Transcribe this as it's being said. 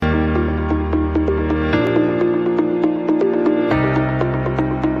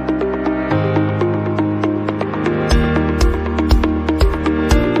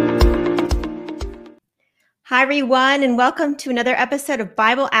Hi, everyone, and welcome to another episode of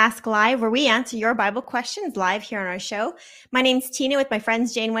Bible Ask Live, where we answer your Bible questions live here on our show. My name's Tina with my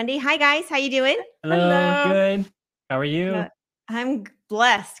friends Jane, Wendy. Hi, guys. How you doing? Hello, Hello. good. How are you? I'm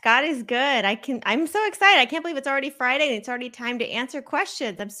blessed. God is good. I'm so excited. I can't believe it's already Friday and it's already time to answer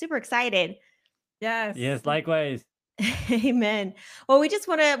questions. I'm super excited. Yes. Yes, likewise. Amen. Well, we just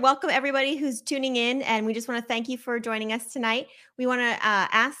want to welcome everybody who's tuning in, and we just want to thank you for joining us tonight. We want to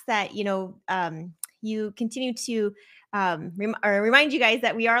ask that you continue to remind you guys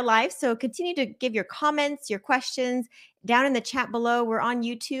that we are live. So continue to give your comments, your questions down in the chat below. We're on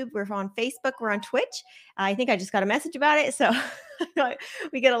YouTube, we're on Facebook, we're on Twitch. I think I just got a message about it, so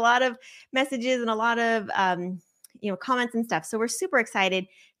we get a lot of messages and a lot of comments and stuff. So we're super excited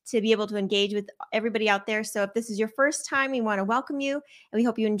to be able to engage with everybody out there. So if this is your first time, we want to welcome you, and we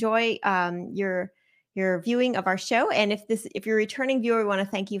hope you enjoy your viewing of our show. And if you're a returning viewer, we want to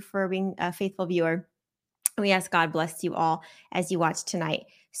thank you for being a faithful viewer. We ask God bless you all as you watch tonight.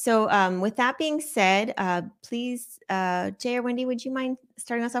 So with that being said, please, Jay or Wendy, would you mind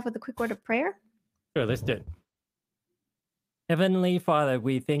starting us off with a quick word of prayer? Sure, let's do it. Heavenly Father,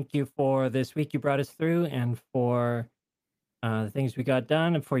 we thank you for this week you brought us through and for the things we got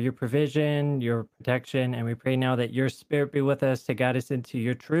done and for your provision, your protection. And we pray now that your spirit be with us to guide us into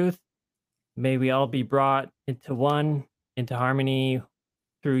your truth. May we all be brought into harmony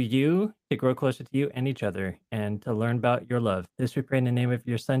through you to grow closer to you and each other and to learn about your love. This we pray in the name of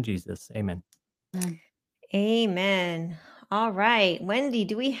your son, Jesus. Amen. Amen. All right. Wendy,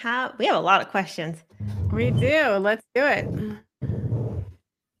 we have a lot of questions. We do. Let's do it.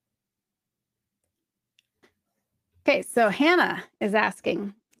 Okay, so Hannah is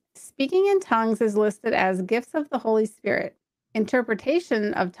asking, speaking in tongues is listed as gifts of the Holy Spirit.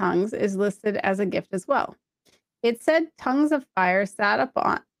 Interpretation of tongues is listed as a gift as well. It said tongues of fire sat up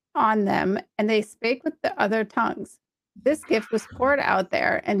on them, and they spake with the other tongues. This gift was poured out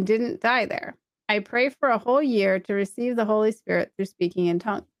there and didn't die there. I pray for a whole year to receive the Holy Spirit through speaking in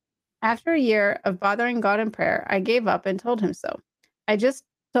tongues. After a year of bothering God in prayer, I gave up and told him so. I just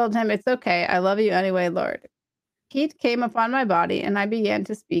told him, it's okay. I love you anyway, Lord. Heat came upon my body, and I began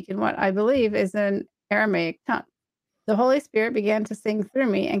to speak in what I believe is an Aramaic tongue. The Holy Spirit began to sing through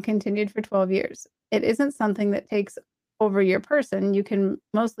me and continued for 12 years. It isn't something that takes over your person. You can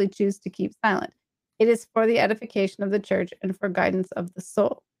mostly choose to keep silent. It is for the edification of the church and for guidance of the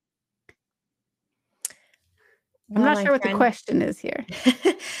soul. I'm not sure what the question is here.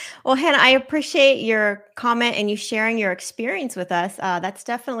 Well, Hannah, I appreciate your comment and you sharing your experience with us. That's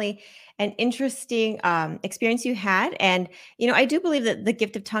definitely an interesting experience you had. And, I do believe that the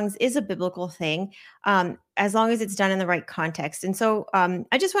gift of tongues is a biblical thing, as long as it's done in the right context. And so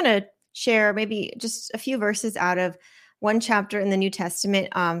I just want to share maybe just a few verses out of one chapter in the New Testament,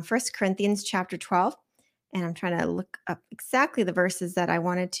 1 Corinthians chapter 12. And I'm trying to look up exactly the verses that I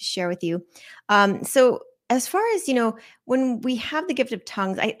wanted to share with you. So as far as, when we have the gift of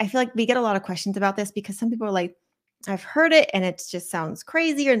tongues, I feel like we get a lot of questions about this because some people are like, I've heard it and it just sounds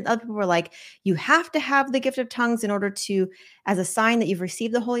crazy. And other people are like, you have to have the gift of tongues in order to, as a sign that you've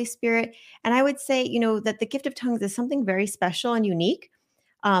received the Holy Spirit. And I would say, that the gift of tongues is something very special and unique.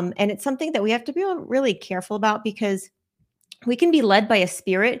 And it's something that we have to be really careful about because we can be led by a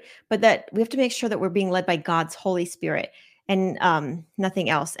spirit, but that we have to make sure that we're being led by God's Holy Spirit and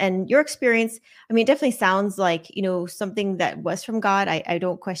nothing else. And your experience, it definitely sounds like, something that was from God. I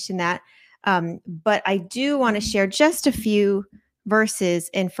don't question that. But I do want to share just a few verses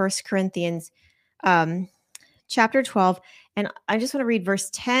in 1 Corinthians chapter 12. And I just want to read verse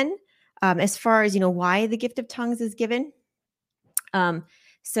 10 as far as, why the gift of tongues is given.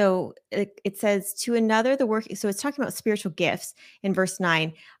 So it says to another the work. So it's talking about spiritual gifts in verse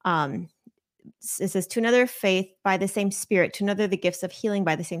 9. It says to another faith by the same Spirit, to another the gifts of healing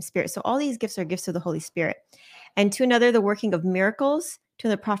by the same Spirit. So all these gifts are gifts of the Holy Spirit. And to another the working of miracles, to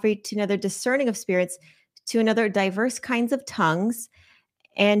another prophecy, to another discerning of spirits, to another diverse kinds of tongues,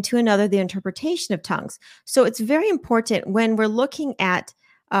 and to another the interpretation of tongues. So it's very important when we're looking at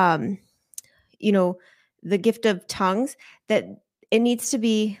the gift of tongues that there needs to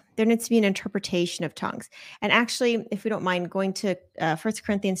be an interpretation of tongues. And actually, if we don't mind going to 1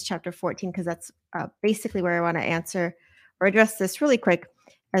 Corinthians chapter 14, because that's basically where I want to answer or address this really quick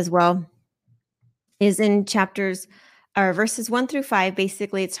as well, is in verses 1 through 5.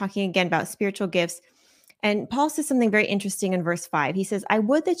 Basically, it's talking again about spiritual gifts. And Paul says something very interesting in verse 5. He says, I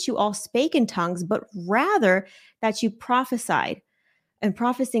would that you all spake in tongues, but rather that you prophesied. And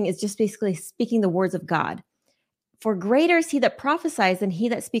prophesying is just basically speaking the words of God. For greater is he that prophesies than he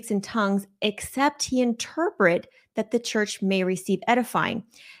that speaks in tongues, except he interpret, that the church may receive edifying.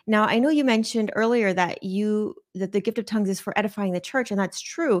 Now, I know you mentioned earlier that the gift of tongues is for edifying the church, and that's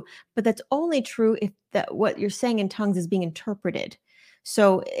true, but that's only true if what you're saying in tongues is being interpreted.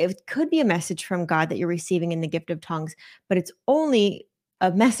 So it could be a message from God that you're receiving in the gift of tongues, but it's only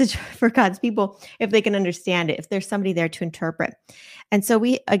a message for God's people if they can understand it, if there's somebody there to interpret. And so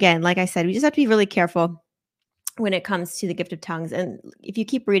again, like I said, we just have to be really careful when it comes to the gift of tongues. And if you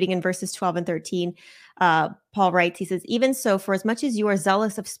keep reading in verses 12 and 13, Paul writes, he says, even so, for as much as you are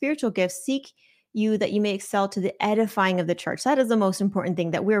zealous of spiritual gifts, seek you that you may excel to the edifying of the church. That is the most important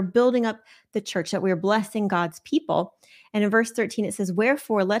thing, that we're building up the church, that we're blessing God's people. And in verse 13, it says,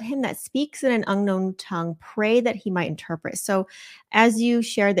 wherefore let him that speaks in an unknown tongue pray that he might interpret. So as you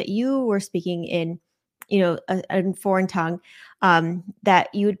shared that you were speaking in, a foreign tongue,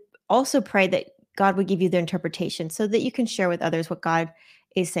 that you would also pray that God would give you the interpretation so that you can share with others what God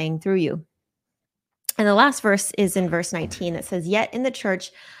is saying through you. And the last verse is in verse 19 that says, yet in the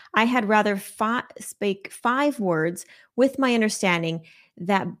church, I had rather spake 5 words with my understanding,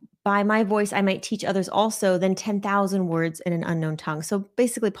 that by my voice I might teach others also, than 10,000 words in an unknown tongue. So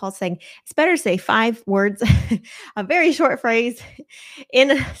basically Paul's saying it's better to say 5 words, a very short phrase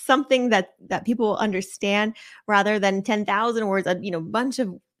in something that people will understand, rather than 10,000 words, a bunch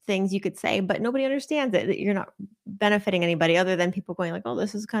of things you could say, but nobody understands it. You're not benefiting anybody other than people going like, oh,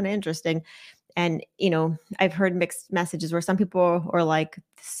 this is kind of interesting. And, I've heard mixed messages where some people are like,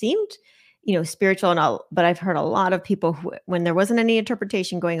 seemed, spiritual and all, but I've heard a lot of people who, when there wasn't any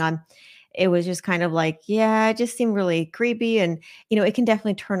interpretation going on, it was just kind of like, yeah, it just seemed really creepy. And, it can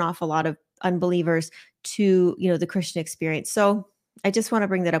definitely turn off a lot of unbelievers to, the Christian experience. So I just want to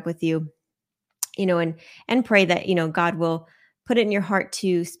bring that up with you, and pray that, God will put it in your heart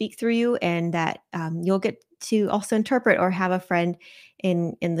to speak through you, and that you'll get to also interpret, or have a friend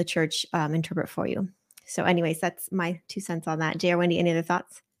in the church interpret for you. So anyways, that's my 2 cents on that. Jay or Wendy, any other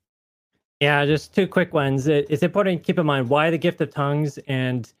thoughts? Yeah, just 2 quick ones. It's important to keep in mind why the gift of tongues,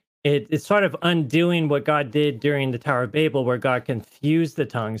 and it's sort of undoing what God did during the Tower of Babel, where God confused the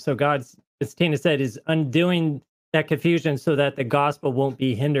tongues. So God's, as Tina said, is undoing that confusion so that the gospel won't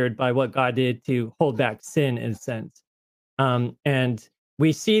be hindered by what God did to hold back sin, in a sense. And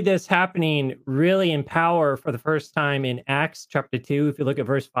we see this happening really in power for the first time in Acts chapter 2. If you look at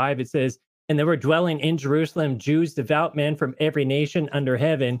verse 5, it says, and there were dwelling in Jerusalem Jews, devout men from every nation under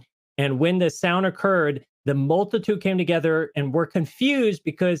heaven. And when the sound occurred, the multitude came together and were confused,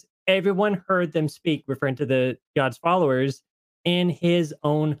 because everyone heard them speak, referring to God's followers, in his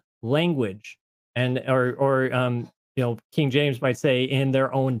own language. And or King James might say in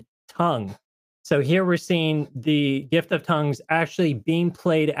their own tongue. So here we're seeing the gift of tongues actually being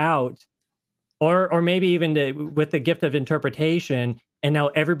played out, or maybe even with the gift of interpretation. And now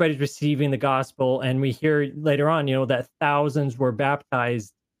everybody's receiving the gospel. And we hear later on, that thousands were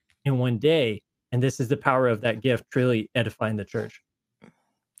baptized in one day. And this is the power of that gift truly edifying the church.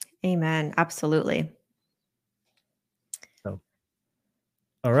 Amen. Absolutely. So,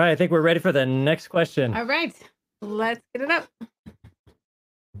 all right. I think we're ready for the next question. All right. Let's get it up.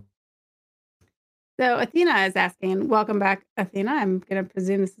 So Athena is asking, welcome back, Athena. I'm going to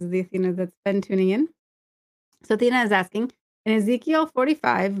presume this is the Athena that's been tuning in. So Athena is asking, in Ezekiel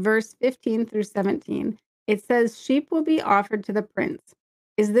 45, verse 15 through 17, it says, sheep will be offered to the prince.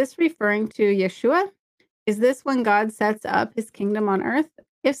 Is this referring to Yeshua? Is this when God sets up his kingdom on earth?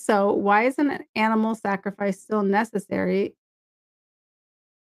 If so, why is an animal sacrifice still necessary?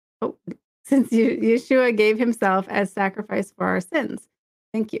 Since Yeshua gave himself as sacrifice for our sins.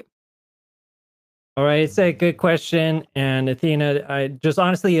 Thank you. All right, it's a good question. And Athena,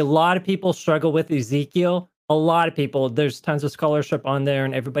 honestly, a lot of people struggle with Ezekiel. A lot of people, there's tons of scholarship on there,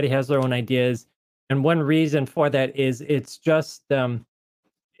 and everybody has their own ideas. And one reason for that is it's just,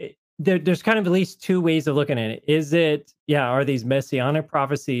 there's kind of at least 2 ways of looking at it. Are these messianic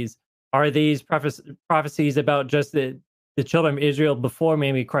prophecies? Are these prophecies about just the children of Israel before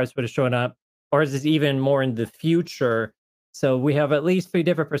maybe Christ would have shown up? Or is this even more in the future? So we have at least 3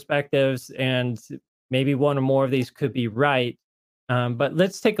 different perspectives, and maybe one or more of these could be right. But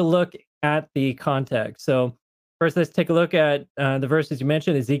let's take a look at the context. So first, let's take a look at the verses you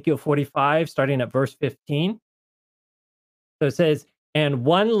mentioned, Ezekiel 45, starting at verse 15. So it says, and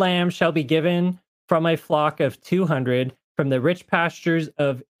 1 lamb shall be given from a flock of 200 from the rich pastures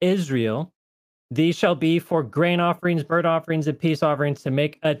of Israel. These shall be for grain offerings, burnt offerings, and peace offerings, to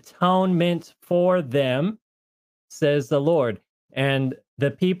make atonement for them, says the Lord. And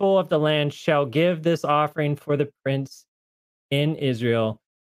the people of the land shall give this offering for the prince in Israel.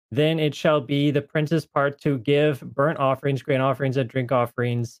 then it shall be the prince's part to give burnt offerings, grain offerings, and drink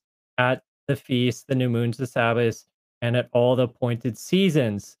offerings at the feasts, the new moons, the Sabbaths, and at all the appointed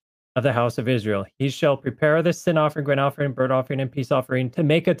seasons of the house of Israel. He shall prepare the sin offering, grain offering, burnt offering, and peace offering to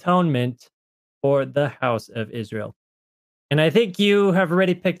make atonement for the house of Israel. And I think you have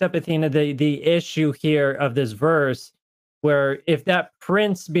already picked up, Athena, the issue here of this verse, where if that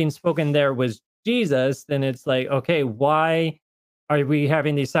prince being spoken there was Jesus, then it's like, okay, why are we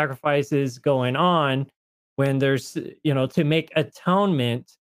having these sacrifices going on when there's, to make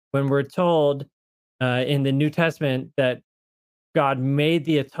atonement, when we're told in the New Testament that God made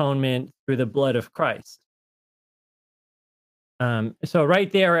the atonement through the blood of Christ? So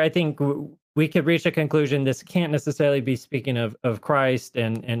right there, I think we could reach a conclusion. This can't necessarily be speaking of Christ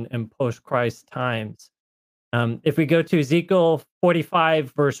and post-Christ times. If we go to Ezekiel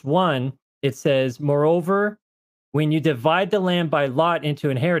 45, verse 1, it says, "Moreover, when you divide the land by lot into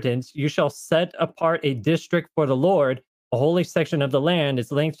inheritance, you shall set apart a district for the Lord, a holy section of the land.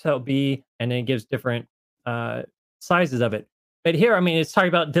 Its length shall be," and then it gives different sizes of it. But here, I mean, it's talking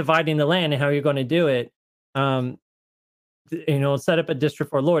about dividing the land and how you're going to do it. Set up a district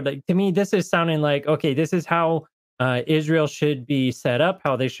for Lord. Like, to me, this is sounding like, okay, this is how Israel should be set up,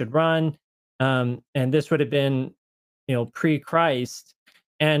 how they should run. And this would have been, pre-Christ.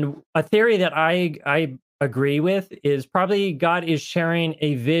 And a theory that I agree with is probably God is sharing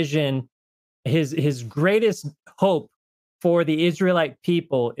a vision, his greatest hope for the Israelite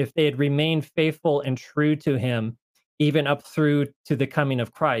people, if they had remained faithful and true to him, even up through to the coming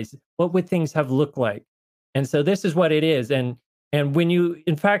of Christ. What would things have looked like? And so this is what it is. And when you,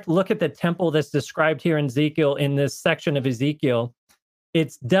 in fact, look at the temple that's described here in Ezekiel, in this section of Ezekiel,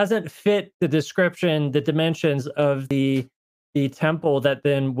 it doesn't fit the description, the dimensions of the temple that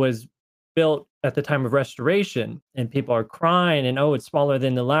then was built at the time of restoration. And people are crying, and it's smaller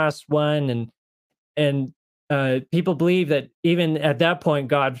than the last one. And people believe that even at that point,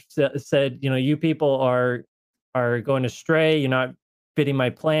 God said, you people are going astray. You're not fitting my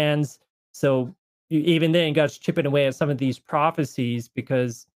plans. So even then, God's chipping away at some of these prophecies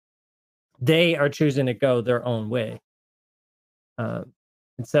because they are choosing to go their own way.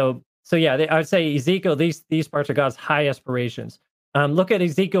 And so yeah, I would say Ezekiel, these parts are God's high aspirations. Look at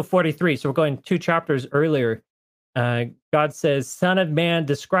Ezekiel 43. So we're going 2 chapters earlier. God says, "Son of man,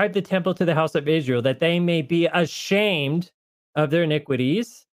 describe the temple to the house of Israel, that they may be ashamed of their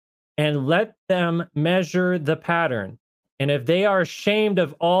iniquities, and let them measure the pattern. And if they are ashamed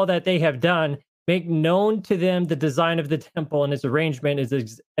of all that they have done, make known to them the design of the temple and its arrangement,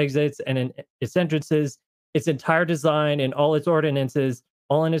 its exits and its entrances, its entire design and all its ordinances,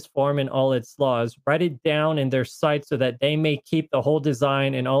 all in its form and all its laws. Write it down in their sight so that they may keep the whole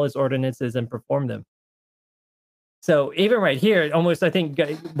design and all its ordinances and perform them." So even right here, almost, I think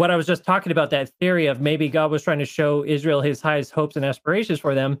what I was just talking about, that theory of maybe God was trying to show Israel his highest hopes and aspirations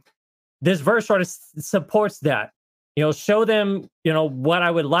for them, this verse sort of supports that. Show them, what I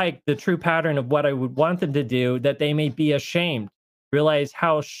would like, the true pattern of what I would want them to do, that they may be ashamed, realize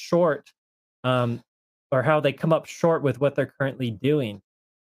how short, or how they come up short with what they're currently doing.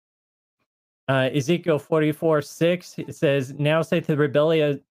 Ezekiel 44:6, it says, "Now say to the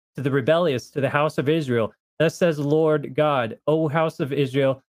rebellious, to the house of Israel, thus says the Lord God, O house of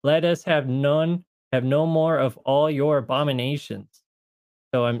Israel, let us have no more of all your abominations."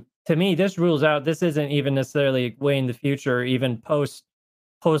 So to me, this rules out, this isn't even necessarily way in the future, or even post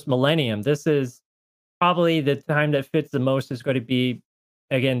millennium. This is probably the time that fits the most, is going to be,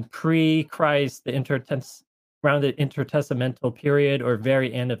 again, pre-Christ, around the intertestamental period or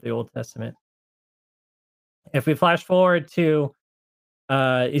very end of the Old Testament. If we flash forward to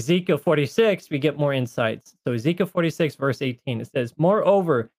Ezekiel 46, we get more insights. So Ezekiel 46, verse 18, it says,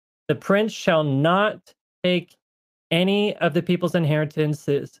 "Moreover, the prince shall not take any of the people's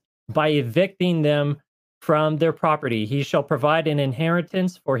inheritances by evicting them from their property. He shall provide an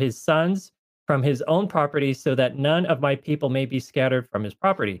inheritance for his sons from his own property, so that none of my people may be scattered from his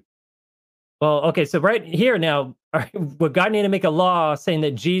property." Well, okay, so right here now, would God need to make a law saying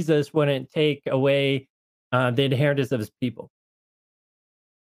that Jesus wouldn't take away the inheritance of his people?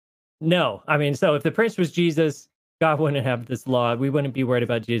 No. I mean, so if the prince was Jesus, God wouldn't have this law. We wouldn't be worried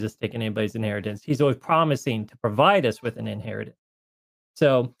about Jesus taking anybody's inheritance. He's always promising to provide us with an inheritance.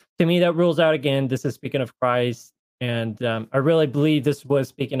 So to me, that rules out, again, this is speaking of Christ. And I really believe this was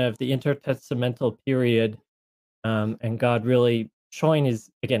speaking of the intertestamental period, and God really showing his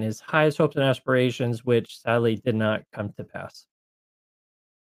highest hopes and aspirations, which sadly did not come to pass.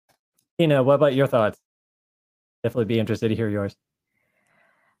 What about your thoughts? Definitely be interested to hear yours.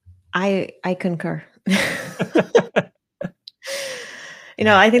 I concur.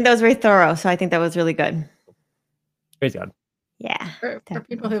 I think that was very thorough. So I think that was really good. Praise God. Yeah. For people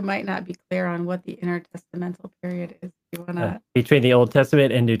definitely. who might not be clear on what the intertestamental period is, you want to Between the Old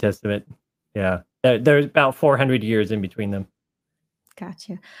Testament and New Testament. Yeah. There's about 400 years in between them.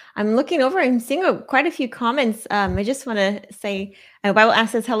 Gotcha. I'm looking over and seeing quite a few comments. I just want to say, Bible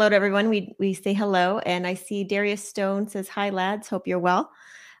Ask says hello to everyone. We say hello, and I see Darius Stone says hi, lads. Hope you're well.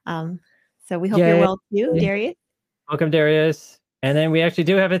 So we hope you're Yay. well too, Darius. Welcome, Darius. And then we actually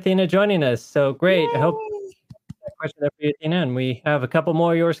do have Athena joining us. So great. I hope Yay! that question there for you, Athena. And we have a couple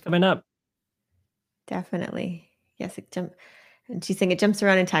more of yours coming up. Definitely. Yes, and she's saying it jumps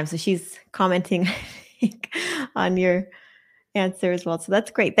around in time. So she's commenting I think, on your answer as well. So that's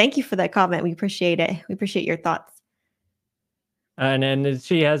great. Thank you for that comment. We appreciate it. We appreciate your thoughts. And then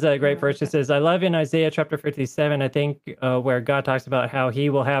she has a great verse. She says, I love in Isaiah chapter 57, I think, where God talks about how he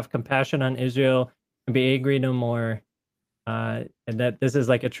will have compassion on Israel and be angry no more. And that this is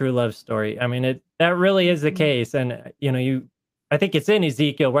like a true love story. I mean, that really is the case. And, I think it's in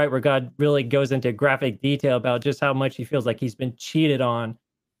Ezekiel, right, where God really goes into graphic detail about just how much he feels like he's been cheated on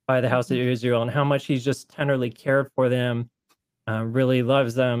by the house of Israel and how much he's just tenderly cared for them, really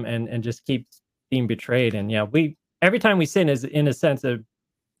loves them, and just keeps being betrayed. And yeah, every time we sin is in a sense of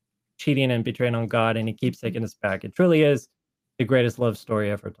cheating and betraying on God, and he keeps taking us back. It truly is the greatest love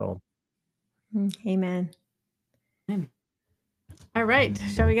story ever told. Amen. All right.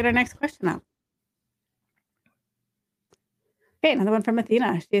 Shall we get our next question up? Okay, another one from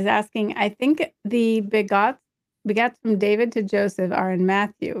Athena. She's asking, I think the begats from David to Joseph are in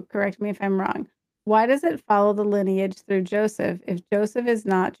Matthew. Correct me if I'm wrong. Why does it follow the lineage through Joseph if Joseph is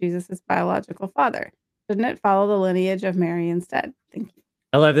not Jesus' biological father? Shouldn't it follow the lineage of Mary instead? Thank you.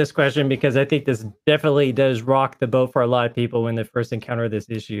 I love this question because I think this definitely does rock the boat for a lot of people when they first encounter this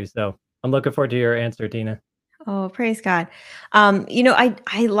issue. So I'm looking forward to your answer, Tina. Oh, praise God.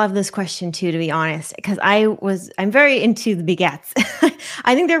 I love this question too, to be honest, because I'm very into the begats.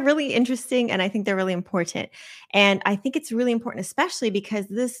 I think they're really interesting and I think they're really important. And I think it's really important, especially because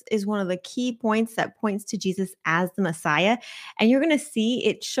this is one of the key points that points to Jesus as the Messiah. And you're going to see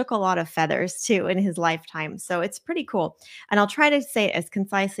it shook a lot of feathers too in his lifetime. So it's pretty cool. And I'll try to say it as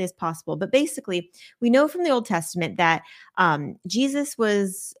concisely as possible. But basically, we know from the Old Testament that Jesus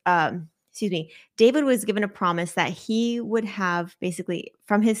was, David was given a promise that he would have basically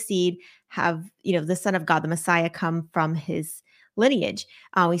from his seed have, the Son of God, the Messiah, come from his lineage.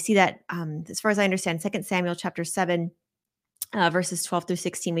 We see that, as far as I understand, 2 Samuel chapter 7, verses 12 through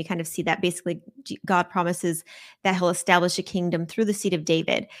 16, we kind of see that basically God promises that he'll establish a kingdom through the seed of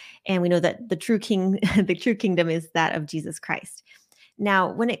David. And we know that the true king, the true kingdom is that of Jesus Christ.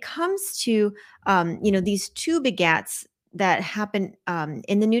 Now, when it comes to, these two begats that happen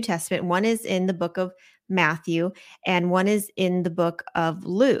in the New Testament, one is in the book of Matthew and one is in the book of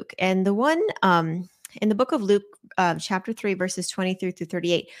Luke. And the one in the book of Luke, chapter 3, verses 23 through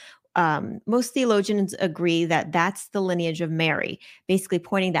 38, most theologians agree that that's the lineage of Mary, basically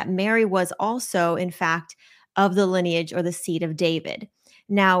pointing that Mary was also, in fact, of the lineage or the seed of David.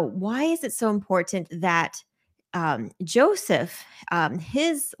 Now, why is it so important that Joseph,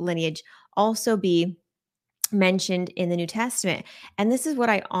 his lineage, also be mentioned in the New Testament? And this is what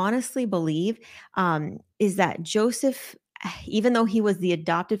I honestly believe, is that Joseph, even though he was the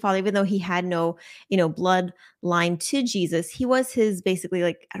adopted father, even though he had no, bloodline to Jesus, he was his basically,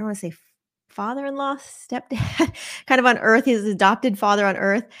 like, I don't want to say father-in-law, stepdad, kind of on earth, his adopted father on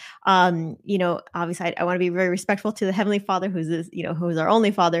earth. Obviously I want to be very respectful to the Heavenly Father, who's our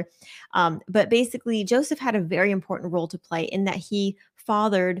only father. But basically Joseph had a very important role to play in that he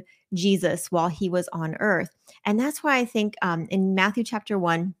fathered Jesus while he was on earth. And that's why I think in Matthew chapter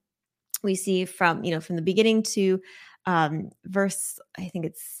 1, we see from the beginning to verse, I think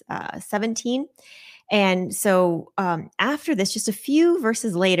it's 17. And so after this, just a few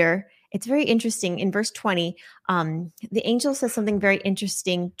verses later, it's very interesting. In verse 20, the angel says something very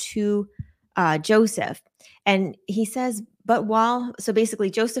interesting to Joseph. And he says, so basically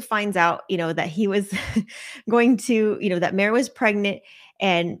Joseph finds out, that he was going to, that Mary was pregnant,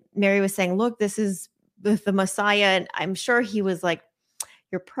 and Mary was saying, look, this is the Messiah. And I'm sure he was like,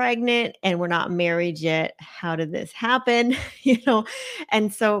 you're pregnant and we're not married yet. How did this happen?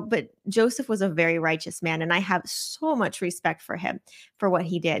 And so, but Joseph was a very righteous man, and I have so much respect for him for what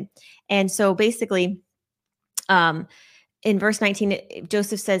he did. And so basically, in verse 19,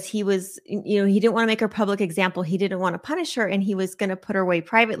 Joseph says he was, he didn't want to make her public example. He didn't want to punish her, and he was going to put her away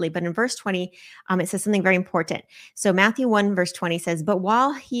privately. But in verse 20, it says something very important. So Matthew 1, verse 20 says, but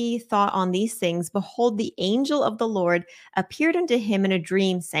while he thought on these things, behold, the angel of the Lord appeared unto him in a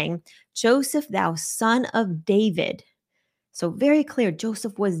dream, saying, Joseph, thou son of David, So very clear,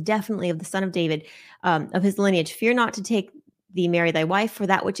 Joseph was definitely of the son of David, of his lineage. Fear not to take thee Mary thy wife, for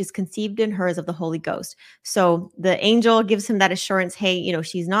that which is conceived in her is of the Holy Ghost. So the angel gives him that assurance, hey,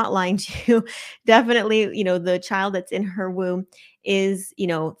 she's not lying to you. Definitely, the child that's in her womb is,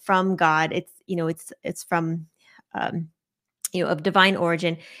 from God. It's from of divine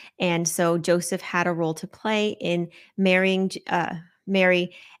origin. And so Joseph had a role to play in marrying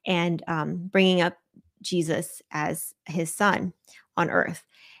Mary and bringing up Jesus as his son on earth.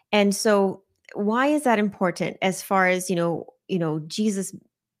 And so why is that important as far as, Jesus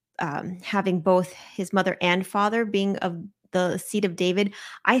having both his mother and father being of the seed of David?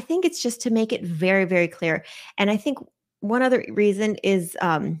 I think it's just to make it very, very clear. And I think one other reason is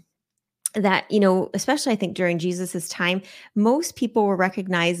that, especially I think during Jesus's time, most people were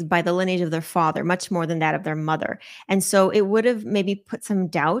recognized by the lineage of their father much more than that of their mother. And so it would have maybe put some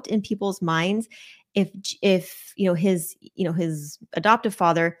doubt in people's minds if his adoptive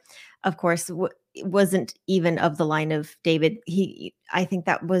father, of course, wasn't even of the line of David. I think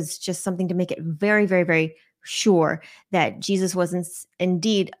that was just something to make it very, very, very sure that Jesus wasn't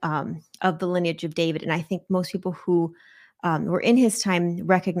indeed of the lineage of David. And I think most people who were in his time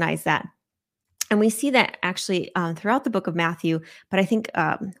recognize that. And we see that actually throughout the book of Matthew. But I think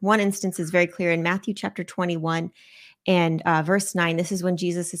one instance is very clear in Matthew chapter 21 and verse 9. This is when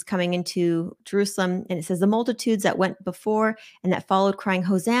Jesus is coming into Jerusalem. And it says, the multitudes that went before and that followed, crying,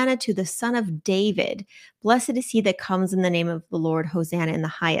 Hosanna to the Son of David. Blessed is he that comes in the name of the Lord. Hosanna in the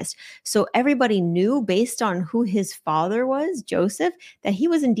highest. So everybody knew, based on who his father was, Joseph, that he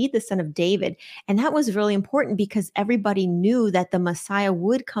was indeed the son of David. And that was really important because everybody knew that the Messiah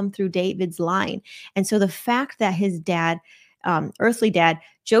would come through David's line. And so the fact that his dad, earthly dad,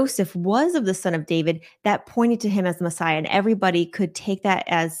 Joseph, was of the son of David, that pointed to him as the Messiah. And everybody could take that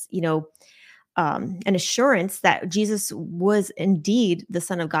as, an assurance that Jesus was indeed the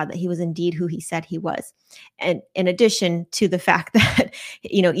Son of God, that he was indeed who he said he was. And in addition to the fact that,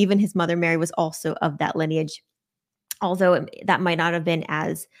 even his mother Mary was also of that lineage, although that might not have been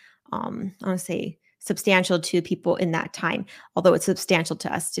as, I want to say, substantial to people in that time, although it's substantial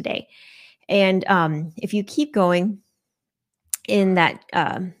to us today. And if you keep going in that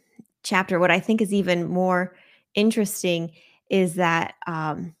chapter, what I think is even more interesting is that,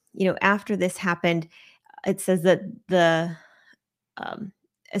 after this happened, it says that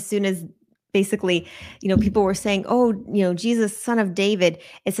as soon as basically, people were saying, oh, Jesus, son of David,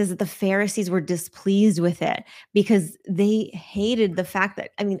 it says that the Pharisees were displeased with it because they hated the fact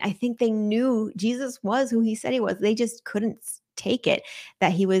that, I think they knew Jesus was who he said he was. They just couldn't take it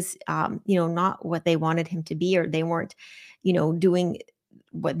that he was, not what they wanted him to be, or they weren't, doing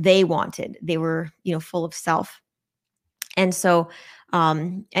what they wanted. They were, full of self. And so,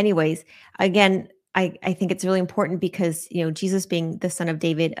 anyways, again, I think it's really important because, Jesus being the son of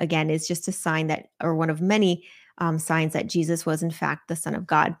David, again, is just a sign that, or one of many signs that Jesus was in fact the Son of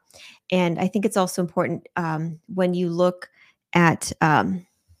God. And I think it's also important when you look at,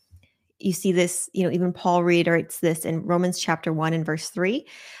 you see this, even Paul reiterates this in Romans chapter 1 and verse 3.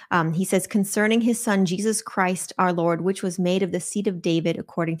 He says, concerning his son, Jesus Christ, our Lord, which was made of the seed of David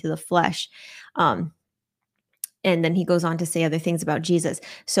according to the flesh. And then he goes on to say other things about Jesus.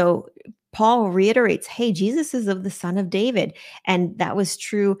 So Paul reiterates, hey, Jesus is of the son of David. And that was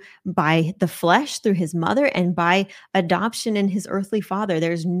true by the flesh through his mother and by adoption in his earthly father.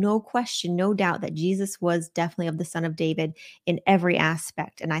 There's no question, no doubt that Jesus was definitely of the son of David in every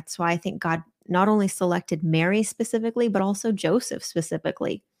aspect. And that's why I think God not only selected Mary specifically, but also Joseph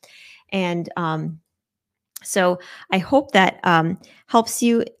specifically. And so I hope that helps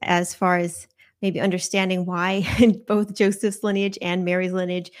you as far as maybe understanding why both Joseph's lineage and Mary's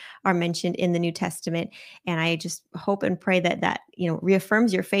lineage are mentioned in the New Testament. And I just hope and pray that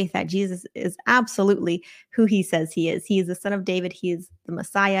reaffirms your faith that Jesus is absolutely who he says he is. He is the son of David. He is the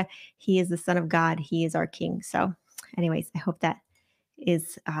Messiah. He is the Son of God. He is our King. So anyways, I hope that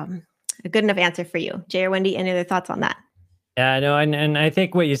is a good enough answer for you. Jay or Wendy, any other thoughts on that? Yeah, no, and I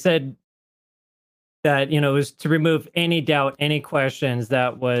think what you said, that, was to remove any doubt, any questions,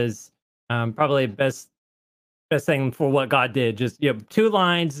 that was probably best thing for what God did. Just 2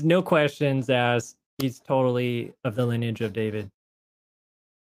 lines, no questions asked. He's totally of the lineage of David.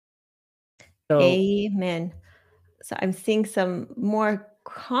 So, amen. So I'm seeing some more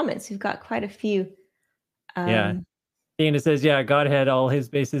comments. We've got quite a few. Yeah. Dana says, yeah, God had all his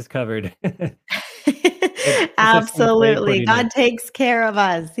bases covered. Absolutely. God takes care of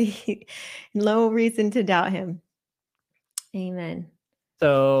us. No reason to doubt him. Amen.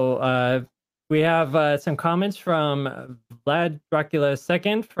 So we have some comments from Vlad Dracula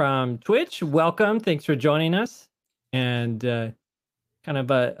II from Twitch. Welcome. Thanks for joining us. and kind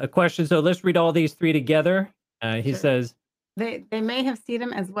of a question. So let's read all these three together. He Sure. says, They may have seen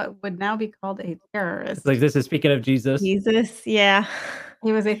him as what would now be called a it's terrorist. like this is speaking of Jesus. Jesus, yeah.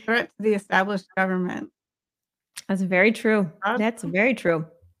 He was a threat to the established government. That's very true. God- That's very true.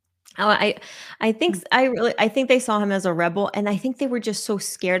 Oh, I think I think they saw him as a rebel, and I think they were just so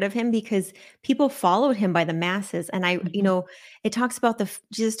scared of him because people followed him by the masses. And Mhm. it talks about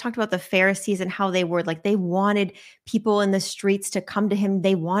Jesus talked about the Pharisees and how they were like they wanted people in the streets to come to him.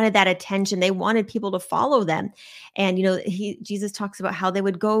 They wanted that attention. They wanted people to follow them. And Jesus talks about how they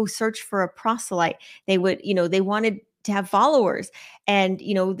would go search for a proselyte. They would, they wanted to have followers, and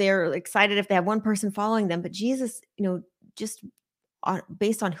they're excited if they have one person following them. But Jesus, just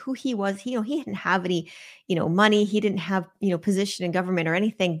based on who he was, he didn't have any, money. He didn't have, position in government or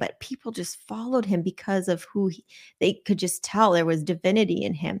anything, but people just followed him because of they could just tell there was divinity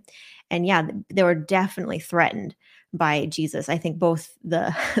in him. And yeah, they were definitely threatened by Jesus. I think both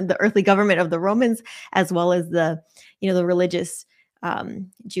the the earthly government of the Romans as well as the religious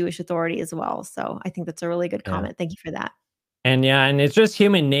Jewish authority as well. So I think that's a really good Yeah. comment. Thank you for that. And yeah, and it's just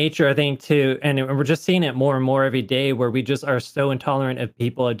human nature, I think, too. And we're just seeing it more and more every day where we just are so intolerant of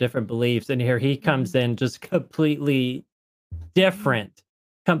people of different beliefs. And here he comes in just completely different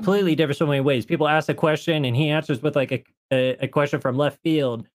so many ways. People ask a question and he answers with like a question from left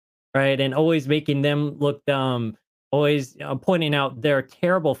field, right? And always making them look dumb, always pointing out their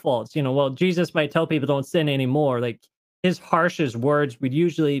terrible faults. Well, Jesus might tell people don't sin anymore. Like his harshest words would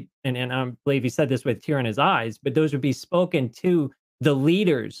usually, and I believe he said this with tear in his eyes, but those would be spoken to the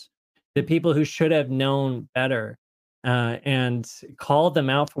leaders, the people who should have known better, and called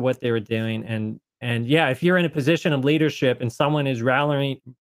them out for what they were doing. And yeah, if you're in a position of leadership and someone is rallying,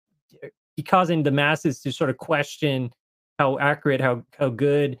 causing the masses to sort of question how accurate, how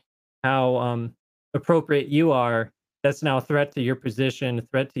good, how appropriate you are, that's now a threat to your position, a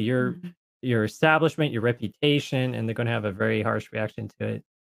threat to your establishment, your reputation, and they're going to have a very harsh reaction to it.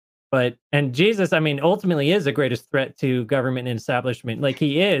 And Jesus, I mean, ultimately is the greatest threat to government and establishment. Like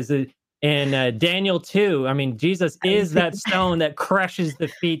he is in Daniel 2. I mean, Jesus is that stone that crushes the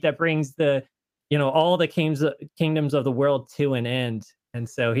feet, that brings all the kingdoms of the world to an end. And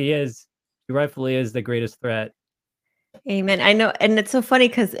so he rightfully is the greatest threat. Amen. I know. And it's so funny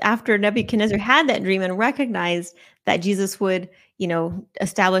because after Nebuchadnezzar had that dream and recognized that Jesus would,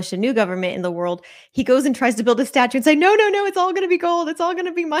 establish a new government in the world, he goes and tries to build a statue and say, no, no, no, it's all going to be gold. It's all going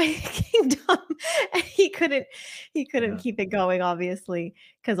to be my kingdom. And he couldn't keep it going, obviously,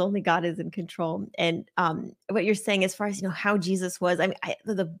 because only God is in control. And what you're saying as far as, how Jesus was, I mean,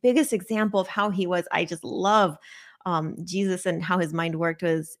 the biggest example of how he was, I just love Jesus and how his mind worked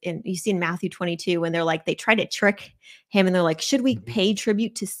was you see in Matthew 22 when they try to trick him and they're like, should we pay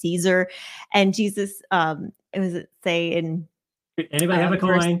tribute to Caesar? And Jesus, it was say in anybody have a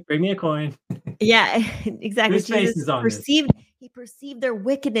coin? Bring me a coin. Yeah, exactly. Whose face Jesus is on this? he perceived their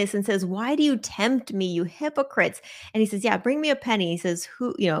wickedness and says, why do you tempt me, you hypocrites? And he says, yeah, bring me a penny. He says,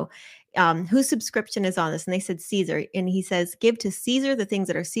 whose subscription is on this? And they said, Caesar. And he says, give to Caesar the things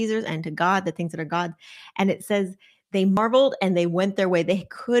that are Caesar's and to God the things that are God. And it says they marveled and they went their way. They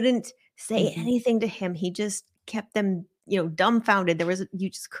couldn't say anything to him. He just kept them, dumbfounded. You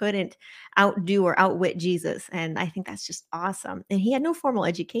just couldn't outdo or outwit Jesus. And I think that's just awesome. And he had no formal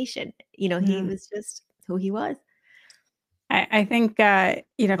education. He was just who he was. I think, for I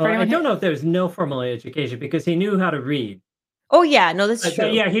don't know if there was no formal education because he knew how to read. Oh, yeah. No, that's true.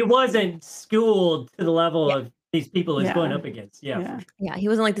 Yeah, he wasn't schooled to the level of these people he's going up against. Yeah, he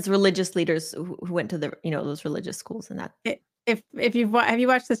wasn't like these religious leaders who went to the, those religious schools and that. If have you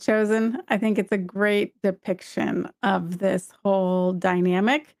watched The Chosen? I think it's a great depiction of this whole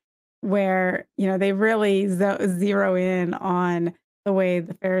dynamic where, they really zero in on the way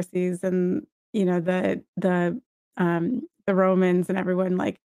the Pharisees and, the Romans and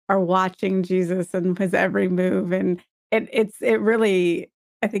everyone are watching Jesus and his every move. And it really,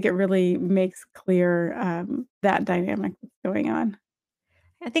 I think it really makes clear that dynamic that's going on.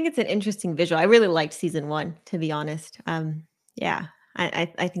 I think it's an interesting visual. I really liked season 1, to be honest. Yeah, I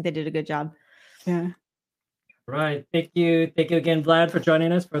think they did a good job. Yeah. Right. Thank you again, Vlad, for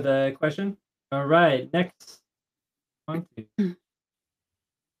joining us for the question. All right. Next. On to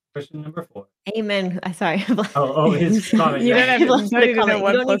question number 4. Amen. Sorry. His comment. You yeah. don't need to know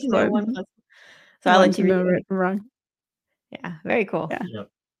one plus one. So I'll let you read it. Wrong. Yeah, very cool. Yeah. Yep.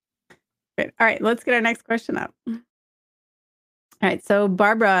 Great. All right, let's get our next question up. All right, so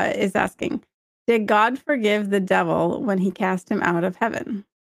Barbara is asking, did God forgive the devil when he cast him out of heaven?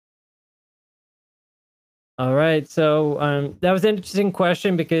 All right. So that was an interesting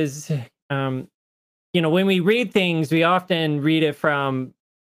question because when we read things, we often read it from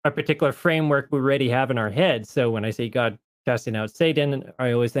a particular framework we already have in our head. So when I say God casting out Satan,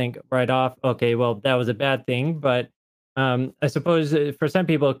 I always think right off, okay, well, that was a bad thing. But I suppose for some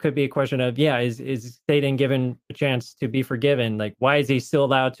people, it could be a question of, yeah, is Satan given a chance to be forgiven? Like, why is he still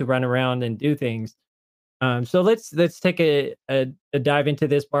allowed to run around and do things? So let's take a dive into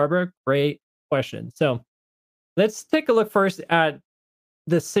this, Barbara. Great question. So let's take a look first at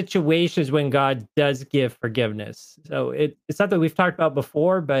the situations when God does give forgiveness. So it's something we've talked about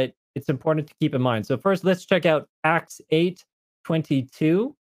before, but it's important to keep in mind. So first, let's check out Acts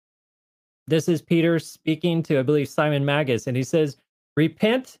 8:22. This is Peter speaking to, I believe, Simon Magus, and he says,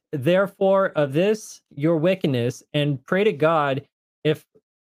 "Repent, therefore, of this your wickedness, and pray to God if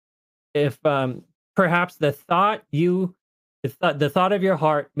perhaps the thought of your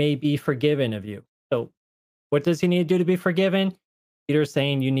heart may be forgiven of you." So what does he need to do to be forgiven? Peter's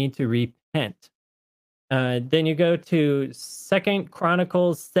saying you need to repent. Then you go to Second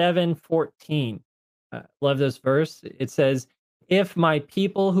Chronicles 7:14. Love this verse. It says, "If my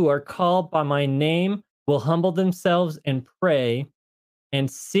people who are called by my name will humble themselves and pray and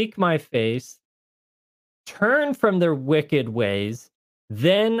seek my face, turn from their wicked ways,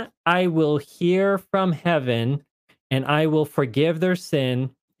 then I will hear from heaven and I will forgive their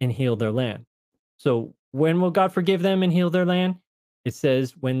sin and heal their land." So when will God forgive them and heal their land? It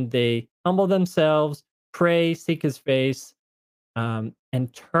says when they humble themselves, pray, seek his face, and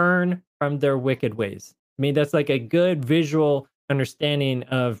turn from their wicked ways. I mean, that's like a good visual understanding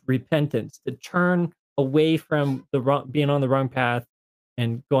of repentance, to turn away from being on the wrong path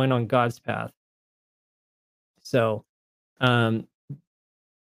and going on God's path. So, um,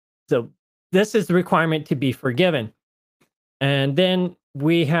 so this is the requirement to be forgiven. And then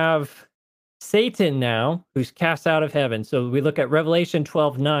we have Satan now, who's cast out of heaven. So we look at Revelation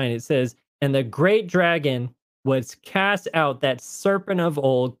 12:9. It says, "And the great dragon was cast out, that serpent of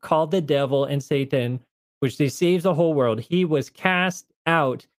old, called the devil and Satan, which deceives the whole world. He was cast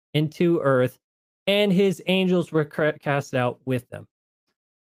out into earth, and his angels were cast out with them."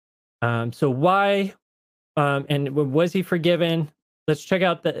 So why? And was he forgiven? Let's check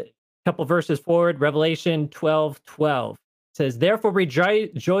out the couple verses forward. Revelation 12:12 says, "Therefore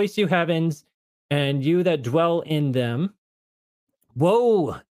rejoice, you heavens, and you that dwell in them.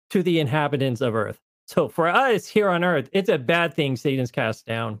 Woe to the inhabitants of earth." So for us here on earth, it's a bad thing Satan's cast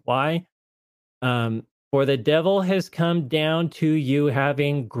down. Why? For the devil has come down to you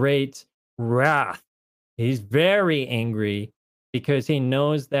having great wrath. He's very angry because he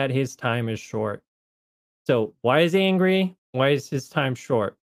knows that his time is short. So why is he angry? Why is his time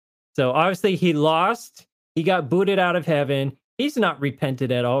short? So obviously he lost. He got booted out of heaven. He's not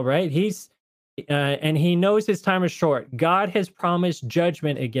repented at all, right? And he knows his time is short. God has promised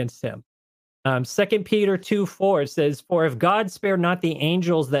judgment against him. 2 Peter 2:4 says, "For if God spared not the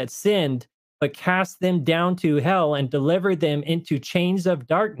angels that sinned, but cast them down to hell and delivered them into chains of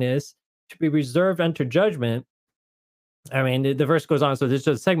darkness to be reserved unto judgment." I mean, the verse goes on, so this is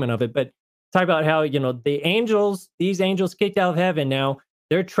just a segment of it, but talk about how, these angels kicked out of heaven now,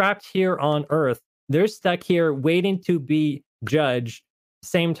 they're trapped here on earth. They're stuck here waiting to be judged,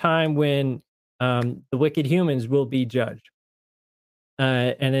 same time when the wicked humans will be judged.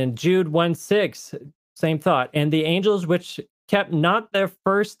 And then Jude 1:6, same thought. "And the angels which kept not their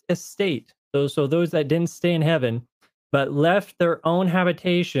first estate," those that didn't stay in heaven, "but left their own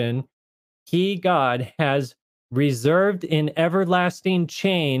habitation, he, God, has reserved in everlasting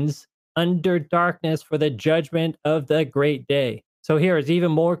chains under darkness for the judgment of the great day." So here it's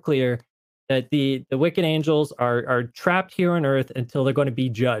even more clear that the wicked angels are trapped here on earth until they're going to be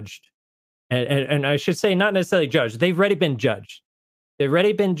judged. And I should say, not necessarily judged. They've already been judged. They've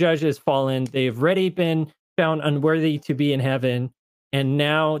already been judged as fallen. They've already been found unworthy to be in heaven. And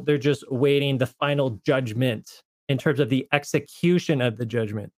now they're just awaiting the final judgment in terms of the execution of the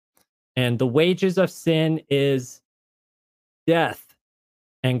judgment. And the wages of sin is death.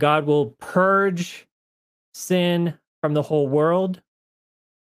 And God will purge sin from the whole world.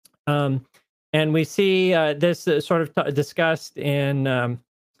 And we see this sort of discussed in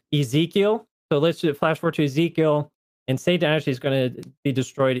Ezekiel. So let's flash forward to Ezekiel, and Satan actually is going to be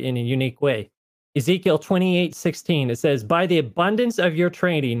destroyed in a unique way. Ezekiel 28:16, it says, "By the abundance of your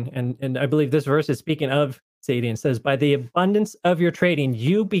trading," and I believe this verse is speaking of Satan, it says, "By the abundance of your trading,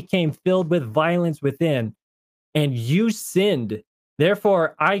 you became filled with violence within, and you sinned.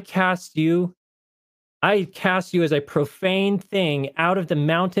 Therefore, I cast you as a profane thing out of the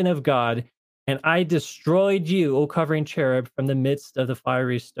mountain of God, and I destroyed you, O covering cherub, from the midst of the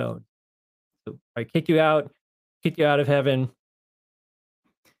fiery stone." So I kick you out of heaven.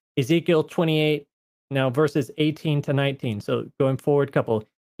 Ezekiel 28, now verses 18 to 19. So going forward, couple.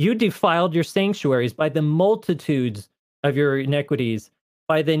 You defiled your sanctuaries by the multitudes of your iniquities,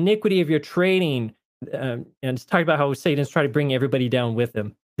 by the iniquity of your trading. And it's talking about how Satan's trying to bring everybody down with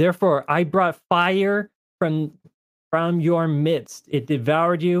him. Therefore, I brought fire from your midst. It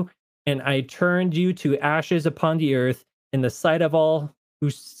devoured you, and I turned you to ashes upon the earth in the sight of all who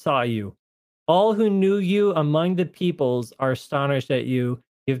saw you. All who knew you among the peoples are astonished at you.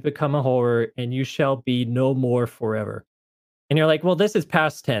 You've become a horror, and you shall be no more forever. And you're like, well, this is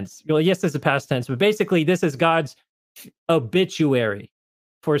past tense. You're like, yes, this is past tense, but basically this is God's obituary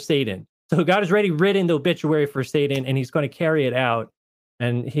for Satan. So God has already written the obituary for Satan, and he's going to carry it out.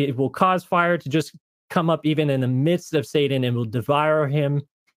 And he will cause fire to just come up even in the midst of Satan and will devour him,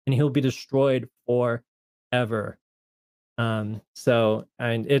 and he'll be destroyed forever. And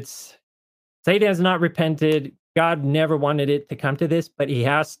it's Satan has not repented. God never wanted it to come to this, but he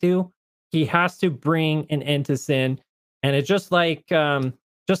has to. He has to bring an end to sin. And it's just like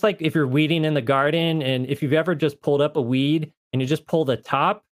if you're weeding in the garden, and if you've ever just pulled up a weed and you just pull the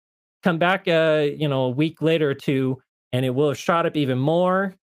top, come back a week later or two, and it will have shot up even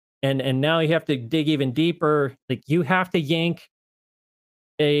more. And now you have to dig even deeper. Like, you have to yank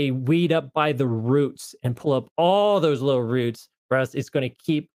a weed up by the roots and pull up all those little roots, or else it's going to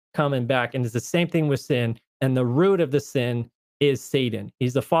keep coming back. And it's the same thing with sin. And the root of the sin is Satan.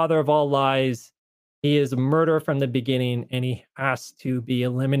 He's the father of all lies. He is a murderer from the beginning, and he has to be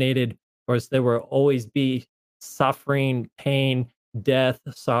eliminated, or else there will always be suffering, pain, death,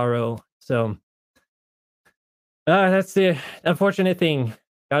 sorrow. So that's the unfortunate thing.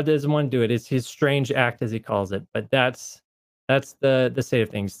 God doesn't want to do it. It's his strange act, as he calls it. But that's the state of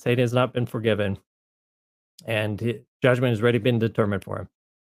things. Satan has not been forgiven, and judgment has already been determined for him.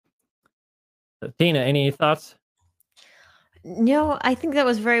 So, Tina, any thoughts? No, I think that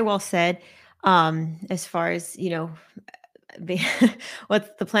was very well said. As far as what's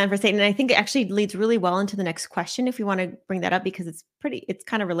the plan for Satan? And I think it actually leads really well into the next question, if you want to bring that up, because it's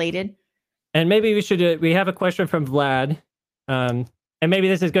kind of related. And maybe we have a question from Vlad. And maybe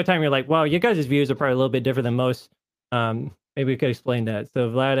this is a good time. You're like, wow, you guys' views are probably a little bit different than most. Maybe we could explain that.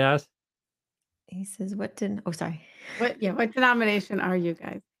 So Vlad asks. He says, What denomination are you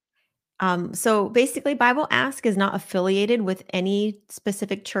guys? So basically, Bible Ask is not affiliated with any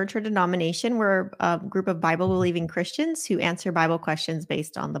specific church or denomination. We're a group of Bible-believing Christians who answer Bible questions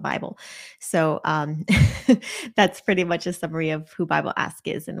based on the Bible. So that's pretty much a summary of who Bible Ask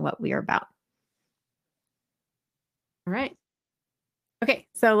is and what we are about. All right. Okay,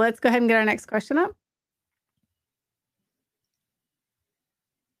 so let's go ahead and get our next question up.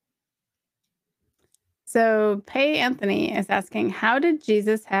 So Pay Anthony is asking, how did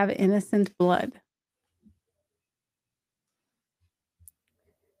Jesus have innocent blood?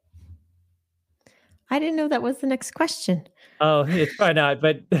 I didn't know that was the next question. Oh, it's probably not,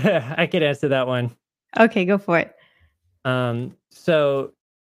 but I could answer that one. Okay, go for it. So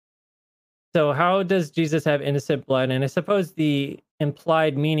how does Jesus have innocent blood? And I suppose the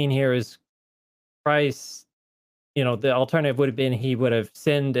implied meaning here is Christ, the alternative would have been he would have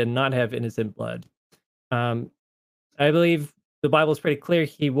sinned and not have innocent blood. I believe the Bible is pretty clear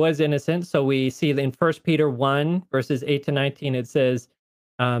he was innocent. So we see in 1 Peter 1, verses 8 to 19, it says,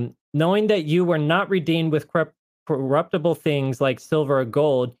 knowing that you were not redeemed with corruptible things like silver or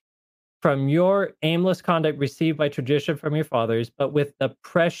gold from your aimless conduct received by tradition from your fathers, but with the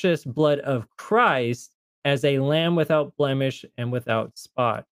precious blood of Christ as a lamb without blemish and without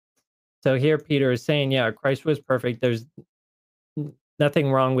spot. So here Peter is saying, yeah, Christ was perfect. There's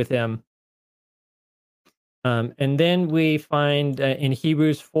nothing wrong with him. And then we find in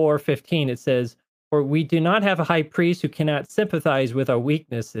Hebrews 4:15, it says, for we do not have a high priest who cannot sympathize with our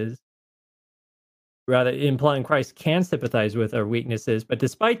weaknesses. Rather, implying Christ can sympathize with our weaknesses. But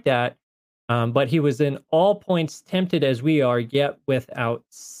despite that, but he was in all points tempted as we are, yet without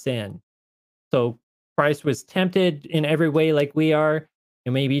sin. So Christ was tempted in every way like we are,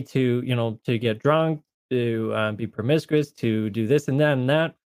 and maybe to get drunk, to be promiscuous, to do this and that and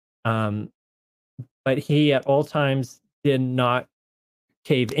that. But he at all times did not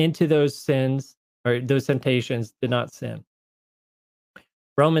cave into those sins, or those temptations, did not sin.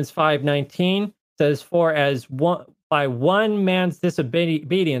 Romans 5:19 says, for as by one man's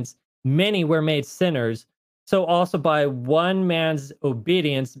disobedience, many were made sinners, so also by one man's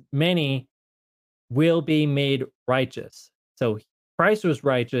obedience, many will be made righteous. So Christ was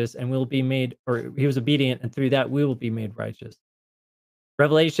righteous and will be made, or he was obedient, and through that we will be made righteous.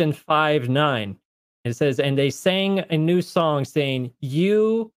 Revelation 5:9. It says, and they sang a new song saying,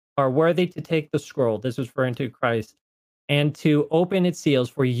 you are worthy to take the scroll. This was referring to Christ, and to open its seals,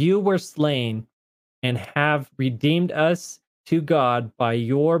 for you were slain and have redeemed us to God by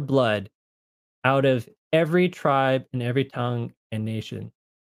your blood out of every tribe and every tongue and nation.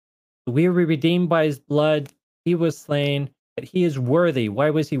 We were redeemed by his blood. He was slain, but he is worthy.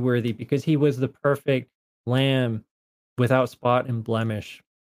 Why was he worthy? Because he was the perfect lamb without spot and blemish.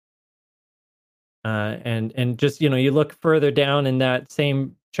 And just, you look further down in that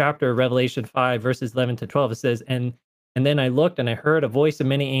same chapter, Revelation 5, verses 11 to 12, it says, and then I looked and I heard a voice of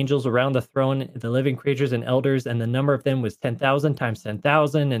many angels around the throne, the living creatures and elders, and the number of them was 10,000 times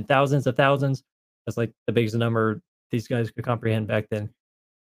 10,000 and thousands of thousands. That's like the biggest number these guys could comprehend back then.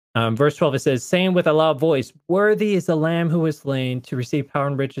 Verse 12, it says, saying with a loud voice, worthy is the Lamb who was slain to receive power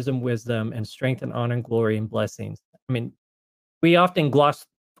and riches and wisdom and strength and honor and glory and blessings. I mean, we often gloss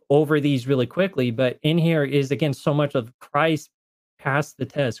over these really quickly, but in here is, again, so much of Christ passed the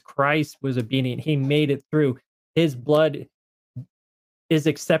test. Christ was obedient. He made it through. His blood is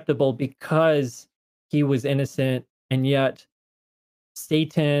acceptable because he was innocent, and yet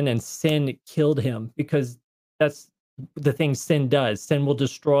Satan and sin killed him, because that's the thing sin does. Sin will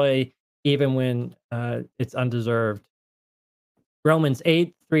destroy even when it's undeserved. Romans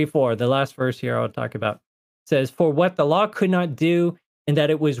 8:3-4, the last verse here I'll talk about, says, for what the law could not do, in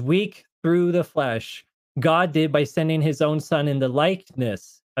that it was weak through the flesh, God did by sending his own son in the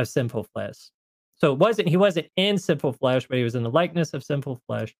likeness of sinful flesh. So he wasn't in sinful flesh, but he was in the likeness of sinful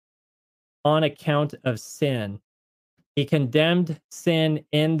flesh on account of sin. He condemned sin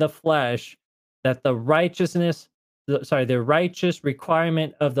in the flesh, that the righteous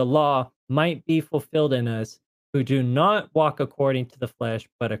requirement of the law might be fulfilled in us, who do not walk according to the flesh,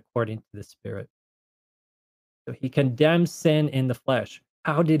 but according to the Spirit. So he condemned sin in the flesh.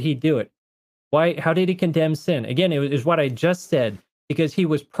 How did he do it? How did he condemn sin? Again, it is what I just said, because he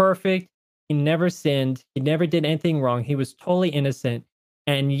was perfect. He never sinned. He never did anything wrong. He was totally innocent.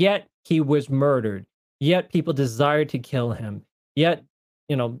 And yet he was murdered. Yet people desired to kill him. Yet,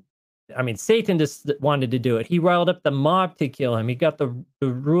 Satan just wanted to do it. He riled up the mob to kill him. He got the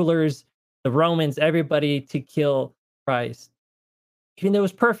rulers, the Romans, everybody to kill Christ. Even though he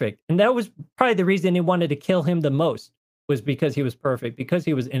was perfect. And that was probably the reason they wanted to kill him the most, was because he was perfect, because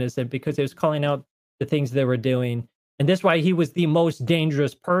he was innocent, because he was calling out the things they were doing. And that's why he was the most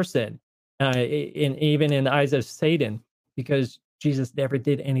dangerous person, even in the eyes of Satan, because Jesus never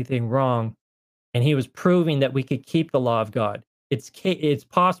did anything wrong. And he was proving that we could keep the law of God. It's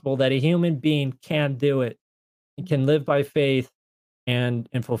possible that a human being can do it. He can live by faith and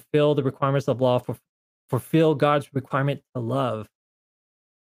fulfill the requirements of law, fulfill God's requirement to love.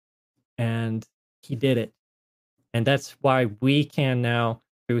 And he did it. And that's why we can now,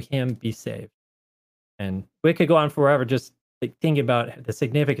 through him, be saved. And we could go on forever just thinking about the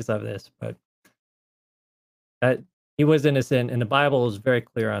significance of this, but that he was innocent, and the Bible is very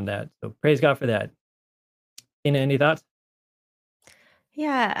clear on that. So praise God for that. Tina, any thoughts?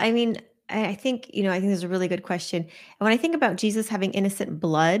 Yeah, I think, I think there's a really good question. And when I think about Jesus having innocent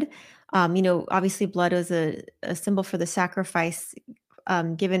blood, obviously blood was a symbol for the sacrifice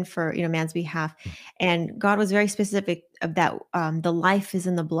given for, man's behalf. And God was very specific of that. The life is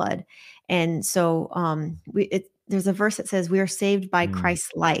in the blood. And so there's a verse that says we are saved by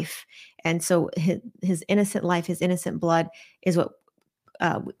Christ's life. And so his innocent life, his innocent blood is what,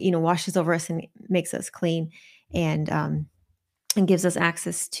 washes over us and makes us clean, and gives us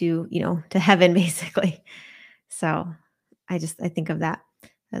access to, to heaven, basically. So I think of that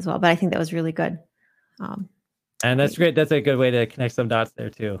as well. But I think that was really good. And that's great. That's a good way to connect some dots there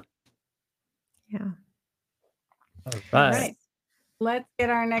too. Yeah. All right. Let's get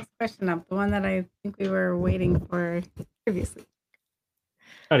our next question up. The one that I think we were waiting for previously.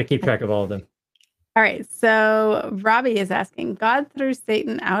 Try to keep track of all of them. All right. So Robbie is asking, God threw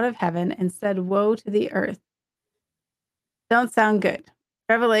Satan out of heaven and said, woe to the earth. Don't sound good.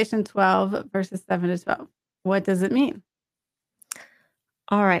 Revelation 12, verses 7-12. What does it mean?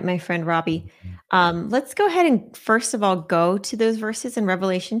 All right, my friend Robbie. Let's go ahead and first of all go to those verses in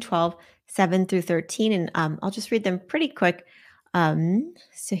Revelation 12, 7-13. And I'll just read them pretty quick.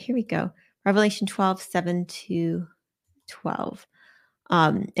 So here we go. Revelation 12, 7-12.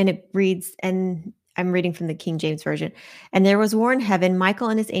 And it reads, and I'm reading from the King James Version. And there was war in heaven. Michael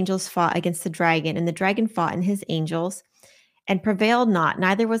and his angels fought against the dragon, and the dragon fought and his angels and prevailed not,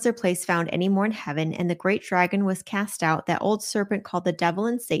 neither was their place found any more in heaven. And the great dragon was cast out, that old serpent called the devil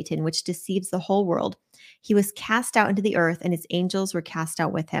and Satan, which deceives the whole world. He was cast out into the earth, and his angels were cast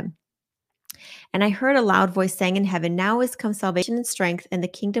out with him. And I heard a loud voice saying in heaven, now is come salvation and strength and the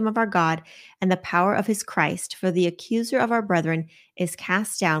kingdom of our God and the power of his Christ. For the accuser of our brethren is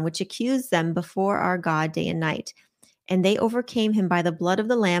cast down, which accused them before our God day and night. And they overcame him by the blood of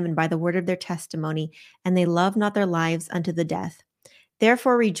the Lamb and by the word of their testimony, and they loved not their lives unto the death.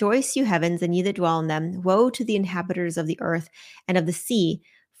 Therefore rejoice, you heavens, and ye that dwell in them. Woe to the inhabitants of the earth and of the sea,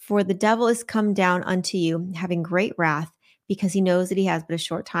 for the devil is come down unto you, having great wrath, because he knows that he has but a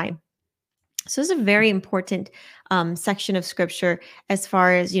short time. So it's a very important section of scripture as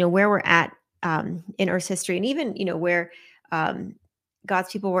far as, where we're at in Earth's history, and even, where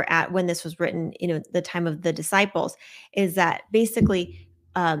God's people were at when this was written, the time of the disciples, is that basically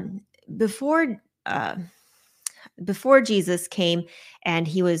before Jesus came and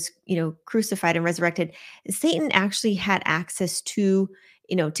he was, crucified and resurrected, Satan actually had access to,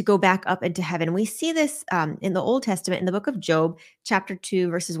 to go back up into heaven. We see this in the Old Testament in the book of Job, chapter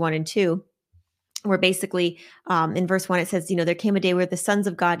 2, verses 1 and 2. Where basically in verse 1 it says, there came a day where the sons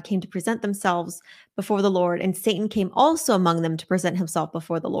of God came to present themselves before the Lord, and Satan came also among them to present himself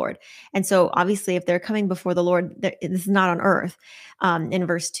before the Lord. And so obviously if they're coming before the Lord, this is not on earth. In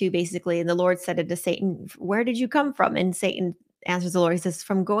verse 2, basically, and the Lord said to Satan, where did you come from? And Satan answers the Lord. He says,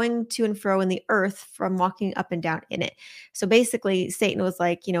 from going to and fro in the earth, from walking up and down in it. So basically Satan was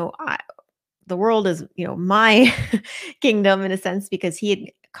like, the world is, my kingdom in a sense, because he had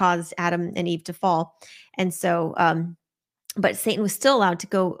caused Adam and Eve to fall. And so, but Satan was still allowed to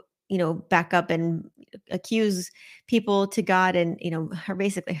go, back up and accuse people to God and,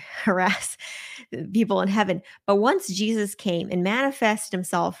 basically harass people in heaven. But once Jesus came and manifested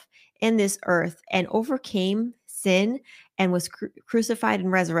himself in this earth and overcame sin and was crucified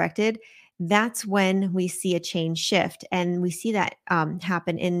and resurrected, that's when we see a change shift. And we see that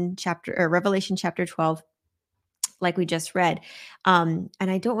happen in Revelation chapter 12, like we just read. And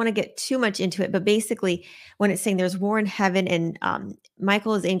I don't want to get too much into it, but basically when it's saying there's war in heaven and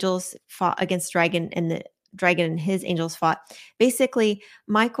Michael's angels fought against dragon, and the dragon and his angels fought, basically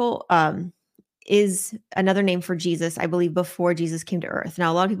Michael is another name for Jesus, I believe, before Jesus came to earth.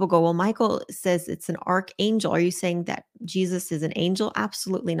 Now, a lot of people go, well, Michael says it's an archangel. Are you saying that Jesus is an angel?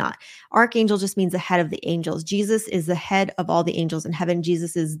 Absolutely not. Archangel just means the head of the angels. Jesus is the head of all the angels in heaven.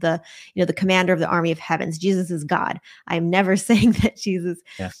 Jesus is the commander of the army of heavens. Jesus is God. I'm never saying that Jesus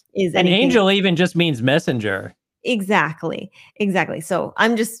is anything. An angel even just means messenger. Exactly. So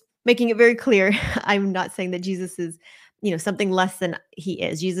I'm just making it very clear. I'm not saying that Jesus is something less than he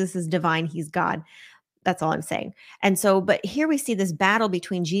is. Jesus is divine. He's God. That's all I'm saying. And so, but here we see this battle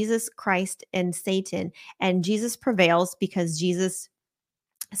between Jesus Christ and Satan, and Jesus prevails because Jesus,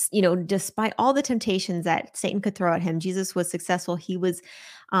 despite all the temptations that Satan could throw at him, Jesus was successful. He was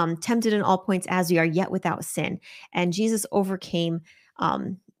tempted in all points as we are, yet without sin. And Jesus overcame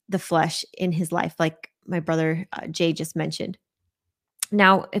the flesh in his life, like my brother Jay just mentioned.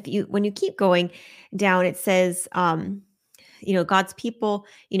 Now, when you keep going down, it says, God's people,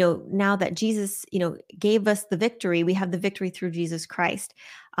 now that Jesus, gave us the victory, we have the victory through Jesus Christ.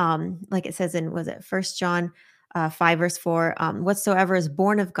 Like it says in, was it 1 John 5 verse 4, whatsoever is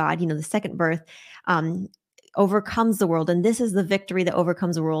born of God, the second birth, overcomes the world. And this is the victory that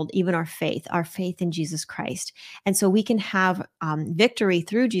overcomes the world, even our faith in Jesus Christ. And so we can have victory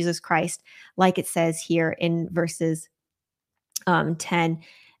through Jesus Christ, like it says here in verses 10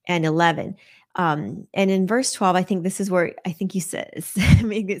 and 11. And in verse 12, I think this is where I think you said,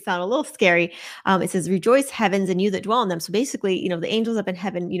 make it sound a little scary. It says, rejoice heavens and you that dwell in them. So basically, the angels up in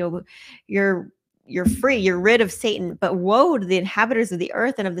heaven, you're free, you're rid of Satan, but woe to the inhabitants of the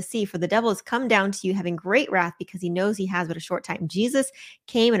earth and of the sea, for the devil has come down to you having great wrath, because he knows he has but a short time. Jesus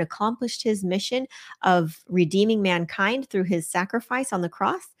came and accomplished his mission of redeeming mankind through his sacrifice on the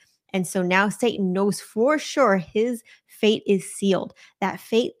cross. And so now Satan knows for sure his fate is sealed. That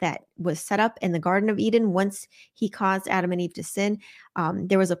fate that was set up in the Garden of Eden once he caused Adam and Eve to sin.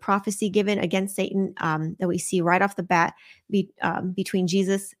 There was a prophecy given against Satan that we see right off the bat between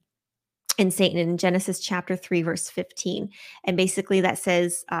Jesus and Satan in Genesis chapter 3, verse 15. And basically that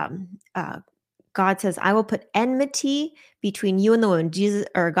says, God says, I will put enmity between you and the woman.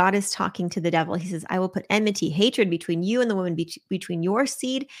 God is talking to the devil. He says, I will put enmity, hatred between you and the woman, between your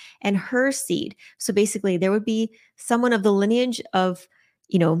seed and her seed. So basically there would be someone of the lineage of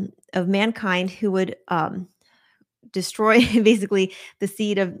mankind who would destroy basically the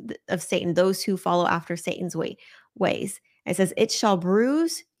seed of Satan, those who follow after Satan's ways. It says, it shall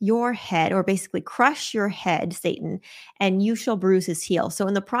bruise your head, or basically crush your head, Satan, and you shall bruise his heel. So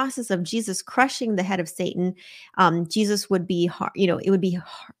in the process of Jesus crushing the head of Satan, Jesus would be, it would be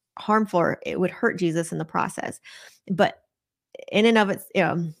harmful. It would hurt Jesus in the process. But in and of it,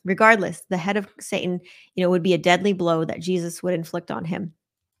 regardless, the head of Satan, would be a deadly blow that Jesus would inflict on him,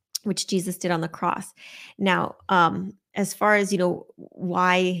 which Jesus did on the cross. Now, as far as,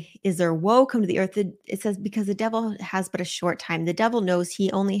 why is there woe come to the earth? It says, because the devil has but a short time. The devil knows he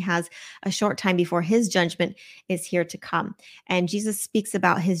only has a short time before his judgment is here to come. And Jesus speaks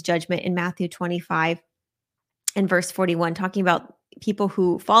about his judgment in Matthew 25 and verse 41, talking about people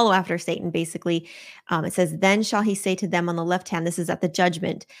who follow after Satan. Basically, it says, then shall he say to them on the left hand, this is at the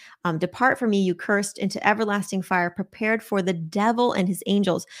judgment, depart from me, you cursed, into everlasting fire, prepared for the devil and his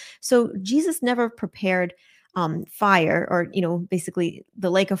angels. So Jesus never prepared fire, or basically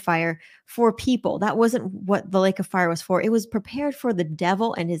the lake of fire, for people. That wasn't what the lake of fire was for. It was prepared for the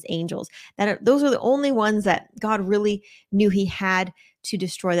devil and his angels. Those are the only ones that God really knew he had to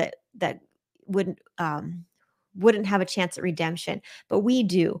destroy, that wouldn't have a chance at redemption, but we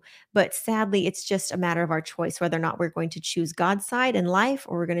do. But sadly, it's just a matter of our choice, whether or not we're going to choose God's side in life,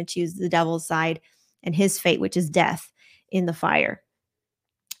 or we're going to choose the devil's side and his fate, which is death in the fire.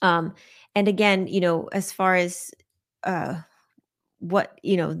 And again, as far as what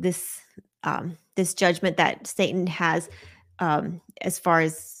this judgment that Satan has, as far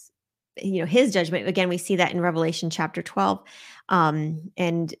as his judgment, again, we see that in Revelation chapter 12.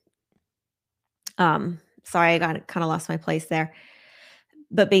 Sorry, I got kind of lost my place there.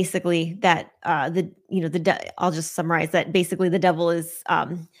 But basically, that I'll just summarize that. Basically, the devil is,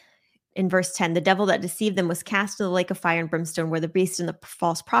 in verse 10, the devil that deceived them was cast into the lake of fire and brimstone, where the beast and the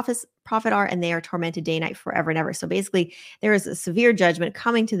false prophet are, and they are tormented day and night forever and ever. So basically, there is a severe judgment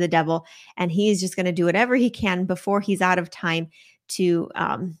coming to the devil, and he's just going to do whatever he can before he's out of time to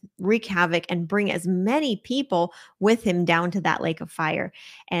wreak havoc and bring as many people with him down to that lake of fire.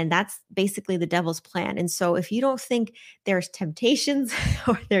 And that's basically the devil's plan. And so if you don't think there's temptations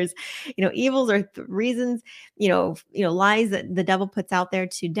or there's, evils or reasons, lies that the devil puts out there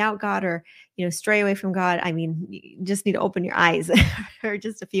to doubt God, or, stray away from God, I mean, you just need to open your eyes for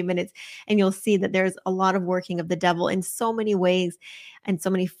just a few minutes, and you'll see that there's a lot of working of the devil in so many ways and so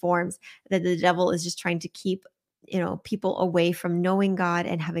many forms, that the devil is just trying to keep people away from knowing God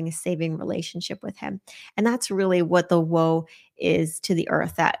and having a saving relationship with him. And that's really what the woe is to the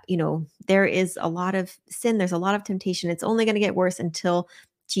earth, that, there is a lot of sin, there's a lot of temptation. It's only going to get worse until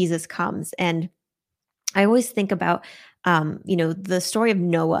Jesus comes. And I always think about, the story of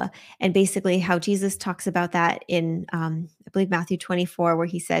Noah, and basically how Jesus talks about that in, I believe, Matthew 24, where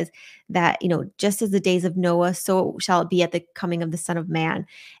he says that, just as the days of Noah, so shall it be at the coming of the Son of Man.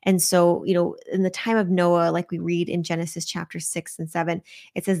 And so, in the time of Noah, like we read in Genesis chapter 6 and 7,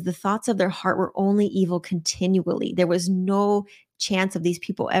 it says the thoughts of their heart were only evil continually. There was no chance of these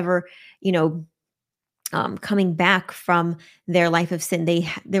people ever, coming back from their life of sin.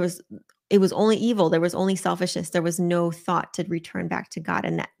 It was only evil. There was only selfishness. There was no thought to return back to God.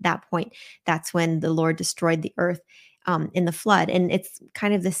 And at that point, that's when the Lord destroyed the earth in the flood. And it's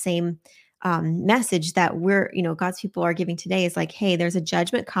kind of the same message that God's people are giving today, is like, hey, there's a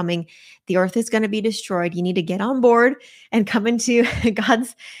judgment coming. The earth is going to be destroyed. You need to get on board and come into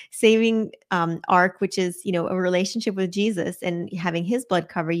God's saving ark, which is, a relationship with Jesus and having his blood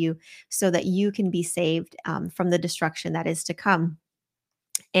cover you, so that you can be saved from the destruction that is to come.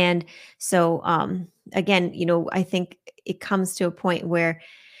 And so, again, I think it comes to a point where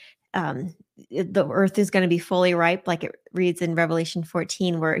the earth is going to be fully ripe, like it reads in Revelation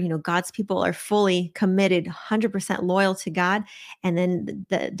 14, where, God's people are fully committed, 100% loyal to God. And then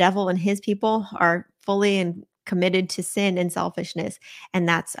the devil and his people are fully and committed to sin and selfishness. And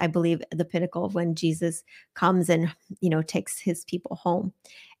that's, I believe, the pinnacle of when Jesus comes and, takes his people home.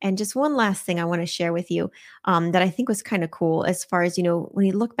 And just one last thing I want to share with you that I think was kind of cool, as far as, when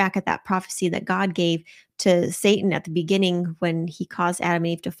you look back at that prophecy that God gave to Satan at the beginning, when he caused Adam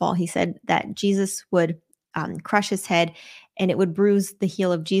and Eve to fall, he said that Jesus would crush his head and it would bruise the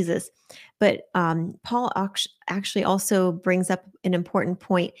heel of Jesus. But Paul actually also brings up an important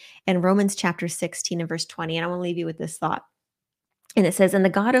point in Romans chapter 16 and verse 20. And I want to leave you with this thought. And it says, and the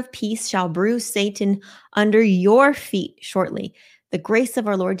God of peace shall bruise Satan under your feet shortly. The grace of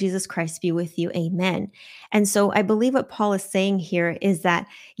our Lord Jesus Christ be with you. Amen. And so I believe what Paul is saying here is that,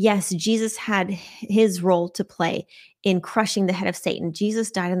 yes, Jesus had his role to play in crushing the head of Satan. Jesus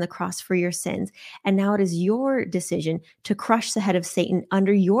died on the cross for your sins. And now it is your decision to crush the head of Satan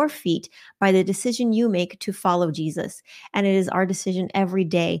under your feet by the decision you make to follow Jesus. And it is our decision every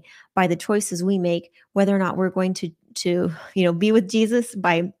day, by the choices we make, whether or not we're going to be with Jesus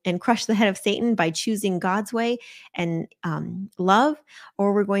and crush the head of Satan by choosing God's way and love,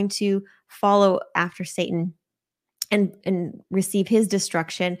 or we're going to follow after Satan and receive his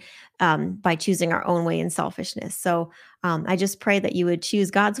destruction by choosing our own way in selfishness. So I just pray that you would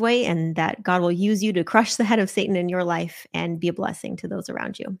choose God's way, and that God will use you to crush the head of Satan in your life and be a blessing to those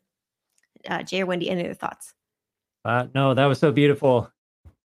around you. Jay or Wendy, any other thoughts? No, that was so beautiful.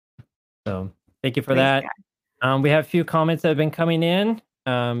 So thank you for Praise that. We have a few comments that have been coming in.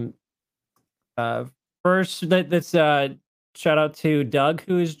 Uh, First, let's shout out to Doug,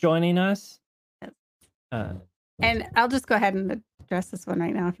 who is joining us. Yes. Uh, And I'll just go ahead and address this one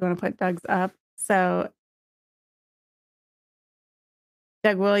right now if you want to put Doug's up. So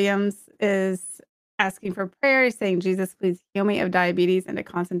Doug Williams is asking for prayer. He's saying, Jesus, please heal me of diabetes and to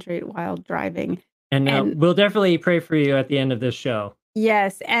concentrate while driving. and we'll definitely pray for you at the end of this show.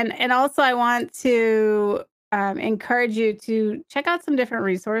 Yes. And also I want to encourage you to check out some different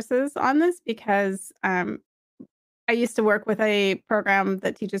resources on this because I used to work with a program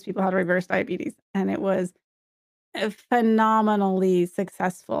that teaches people how to reverse diabetes, and it was phenomenally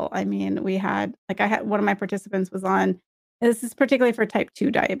successful. I mean, we had I had one of my participants was on. This is particularly for type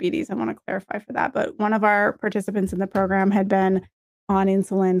 2 diabetes. I want to clarify for that, but one of our participants in the program had been on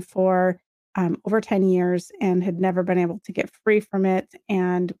insulin for over 10 years and had never been able to get free from it.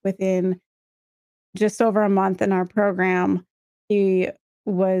 And within just over a month in our program, he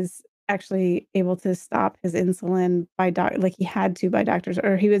was actually able to stop his insulin by like he had to by doctors,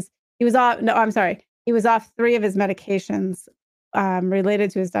 or he was off. No, I'm sorry, he was off 3 of his medications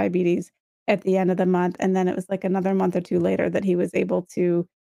related to his diabetes at the end of the month, and then it was like another month or 2 later that he was able to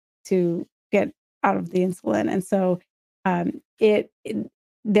get out of the insulin. And so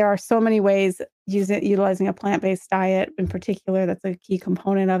there are so many ways utilizing a plant-based diet in particular. That's a key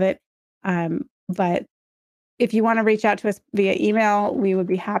component of it. But if you want to reach out to us via email, we would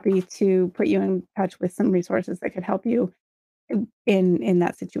be happy to put you in touch with some resources that could help you in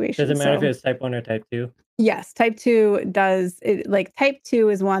that situation. Doesn't matter if it's type 1 or type 2. Yes, type 2 does it, like type 2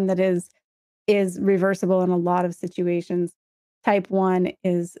 is one that is reversible in a lot of situations. Type 1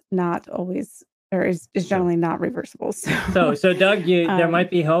 is not always, or is generally not reversible. So Doug, there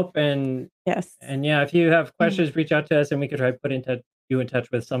might be hope, and yes, and yeah, if you have questions, reach out to us, and we could try to put you in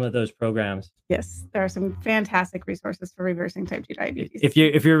touch with some of those programs. Yes, there are some fantastic resources for reversing type 2 diabetes. If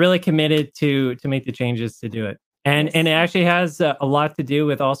you're really committed to make the changes to do it. And Yes. and it actually has a lot to do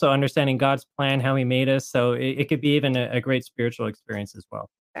with also understanding God's plan, how he made us. So it could be even a great spiritual experience as well.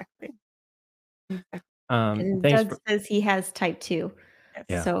 Exactly. And Thanks Doug says he has type 2.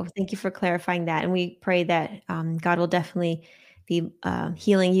 Yeah. So thank you for clarifying that. And we pray that God will definitely be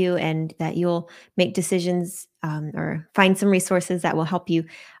healing you and that you'll make decisions or find some resources that will help you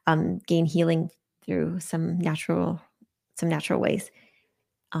gain healing through some natural ways.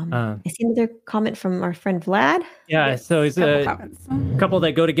 I see another comment from our friend Vlad. Yeah, Yes, so it's couple a comments. couple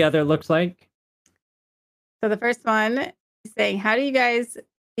that go together, looks like. So the first one is saying, how do you guys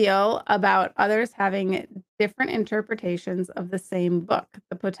feel about others having different interpretations of the same book,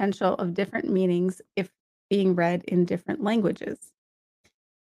 the potential of different meanings if being read in different languages?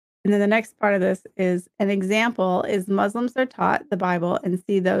 And then the next part of this is an example is Muslims are taught the Bible and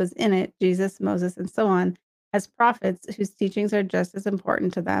see those in it, Jesus, Moses, and so on, as prophets whose teachings are just as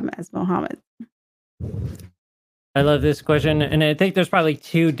important to them as Muhammad. I love this question. And I think there's probably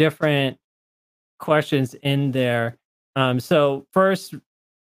 2 different questions in there. So first,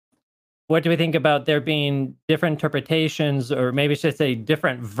 what do we think about there being different interpretations, or maybe I should say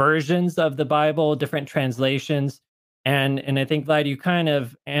different versions of the Bible, different translations? And I think, Vlad, you kind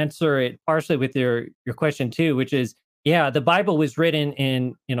of answer it partially with your question too, which is, yeah, the Bible was written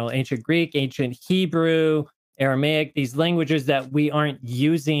in ancient Greek, ancient Hebrew, Aramaic, these languages that we aren't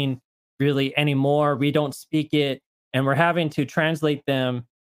using really anymore. We don't speak it, and we're having to translate them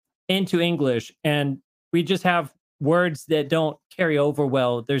into English, and we just have words that don't carry over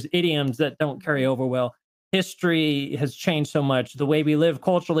well. There's idioms that don't carry over well. History has changed so much. The way we live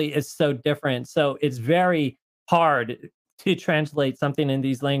culturally is so different. So it's very hard to translate something in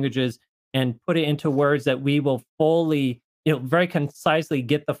these languages and put it into words that we will fully, very concisely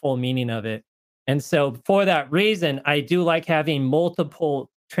get the full meaning of it. And so for that reason, I do like having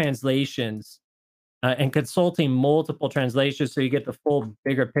multiple translations and consulting multiple translations so you get the full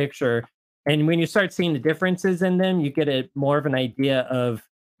bigger picture. And when you start seeing the differences in them, you get more of an idea of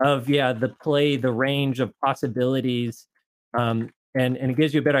the range of possibilities, and it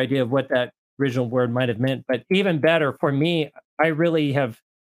gives you a better idea of what that original word might have meant. But even better for me, I really have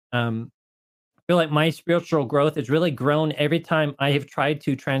feel like my spiritual growth has really grown every time I have tried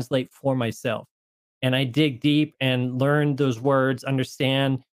to translate for myself, and I dig deep and learn those words,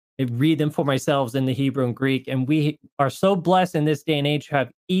 understand, and read them for myself in the Hebrew and Greek. And we are so blessed in this day and age to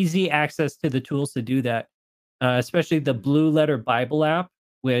have easy access to the tools to do that, especially the Blue Letter Bible app,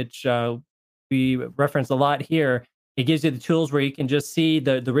 which we reference a lot here. It gives you the tools where you can just see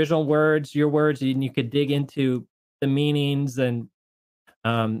the original words, your words, and you could dig into the meanings and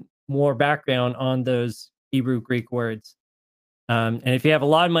more background on those Hebrew Greek words. And if you have a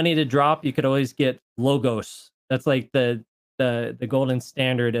lot of money to drop, you could always get Logos. That's like the golden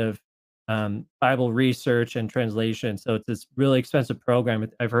standard of Bible research and translation. So it's this really expensive program.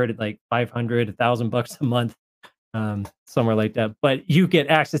 I've heard it like 500, $1,000 a month, somewhere like that. But you get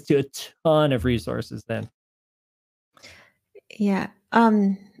access to a ton of resources then. Yeah.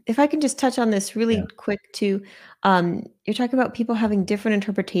 If I can just touch on this really Yeah. quick too. You're talking about people having different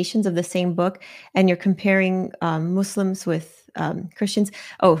interpretations of the same book, and you're comparing Muslims with Christians.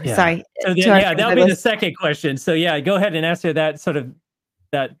 Oh, Yeah. sorry. So To our yeah, friends that'll that be the listen. second question. So yeah, go ahead and answer that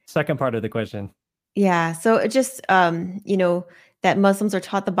that second part of the question. Yeah. So it just that Muslims are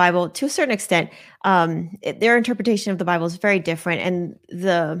taught the Bible to a certain extent. Their interpretation of the Bible is very different, and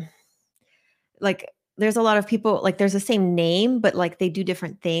like there's a lot of people, like there's the same name, but like they do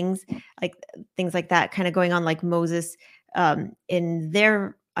different things, like things like that kind of going on, like Moses, in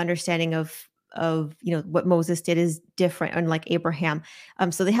their understanding of what Moses did is different, unlike Abraham.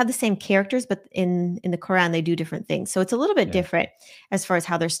 So they have the same characters, but in the Quran they do different things, so it's a little bit Yeah. different as far as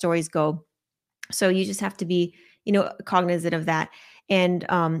how their stories go. So you just have to be cognizant of that. And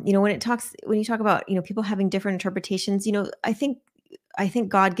when you talk about people having different interpretations, I think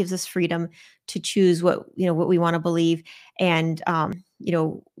God gives us freedom to choose what we want to believe, and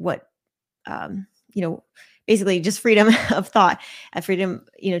what you know basically just freedom of thought, freedom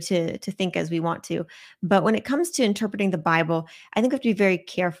to think as we want to. But when it comes to interpreting the Bible, I think we have to be very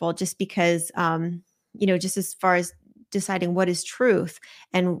careful, just because just as far as deciding what is truth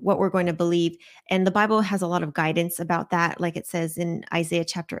and what we're going to believe. And the Bible has a lot of guidance about that. Like it says in Isaiah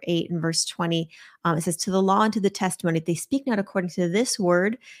chapter 8 and verse 20, it says, "To the law and to the testimony, if they speak not according to this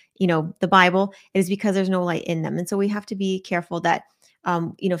word," the Bible, "it is because there's no light in them." And so we have to be careful that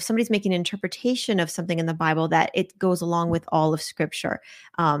if somebody's making an interpretation of something in the Bible, that it goes along with all of Scripture.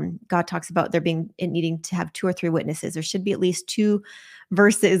 God talks about needing to have 2 or 3 witnesses. There should be at least 2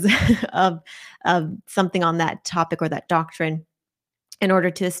 verses of something on that topic or that doctrine in order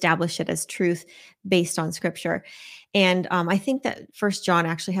to establish it as truth based on Scripture. And I think that First John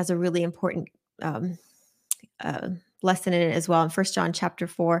actually has a really important um, lesson in it as well. In First John chapter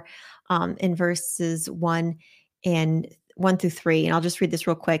 4, in verses 1 through 3, and I'll just read this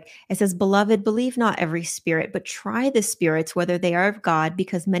real quick. It says, "Beloved, believe not every spirit, but try the spirits whether they are of God,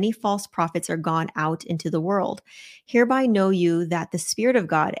 because many false prophets are gone out into the world. Hereby know you that the Spirit of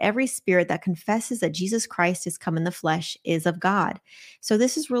God, every spirit that confesses that Jesus Christ is come in the flesh, is of God." So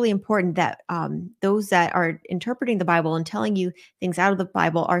this is really important, that those that are interpreting the Bible and telling you things out of the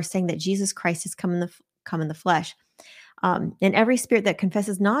Bible are saying that Jesus Christ is come in the flesh. And every spirit that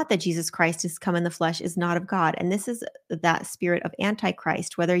confesses not that Jesus Christ is come in the flesh is not of God. And this is that spirit of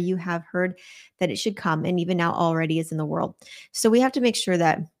Antichrist, whether you have heard that it should come, and even now already is in the world. So we have to make sure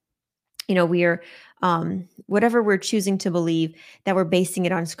that, we are, whatever we're choosing to believe, that we're basing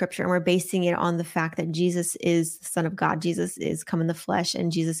it on Scripture, and we're basing it on the fact that Jesus is the Son of God. Jesus is come in the flesh,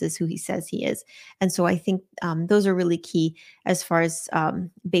 and Jesus is who he says he is. And so I think those are really key as far as um,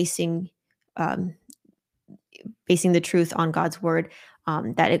 basing the truth on God's word,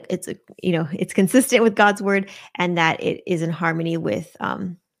 that it's consistent with God's word, and that it is in harmony with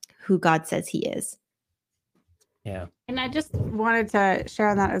who God says he is. Yeah. And I just wanted to share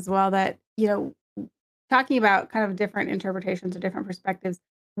on that as well, that, talking about kind of different interpretations or different perspectives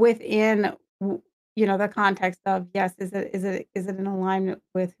within, the context of, yes, is it in alignment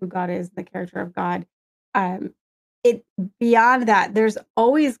with who God is, the character of God? It beyond that, there's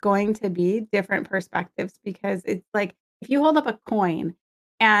always going to be different perspectives, because it's like if you hold up a coin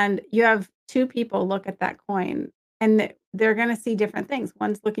and you have 2 people look at that coin, and they're going to see different things.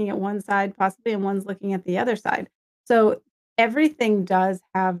 One's looking at one side possibly, and one's looking at the other side. So everything does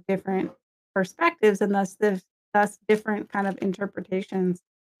have different perspectives, and thus different kind of interpretations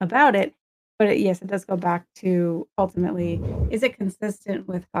about it. But yes, it does go back to, ultimately, is it consistent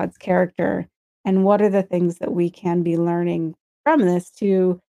with God's character? And what are the things that we can be learning from this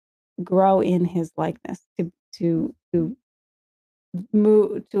to grow in his likeness, to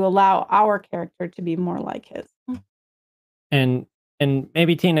move, to allow our character to be more like his? And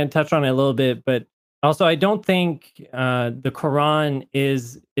maybe Tina touched on it a little bit, but also I don't think the Quran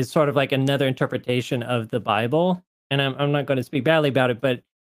is sort of like another interpretation of the Bible. And I'm not going to speak badly about it, but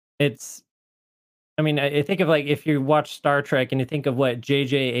it's, I mean, I think of, like, if you watch Star Trek and you think of what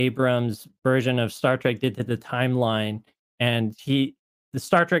J.J. Abrams' version of Star Trek did to the timeline, and the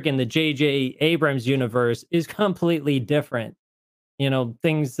Star Trek in the J.J. Abrams universe is completely different.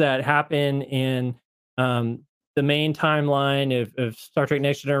 Things that happen in the main timeline of Star Trek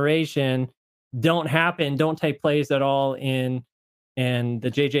Next Generation don't take place at all in in the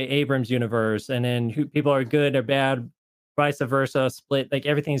J.J. Abrams universe, and then who people are good or bad, vice versa, split. Like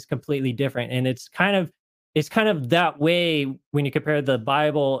everything's completely different, and it's kind of that way when you compare the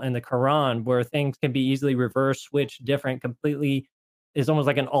Bible and the Quran, where things can be easily reverse switched, different, completely. Is almost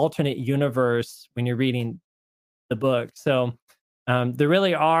like an alternate universe when you're reading the book. So there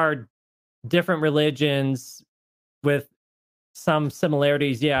really are different religions with some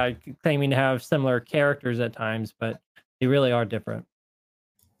similarities. Yeah, claiming to have similar characters at times, but they really are different.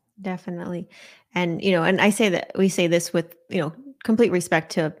 Definitely. And, and I say that we say this with, complete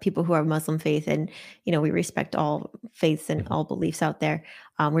respect to people who are Muslim faith. And, we respect all faiths and Mhm. all beliefs out there.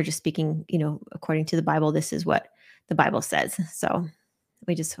 We're just speaking, according to the Bible, this is what the Bible says. So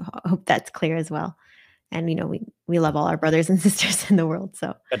we just hope that's clear as well. And, we love all our brothers and sisters in the world.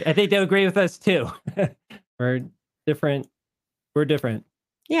 So But I think they'll agree with us too. We're different. We're different.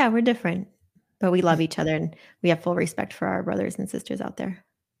 yeah, we're different, but we love each other and we have full respect for our brothers and sisters out there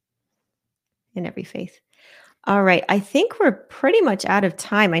in every faith. All right. I think we're pretty much out of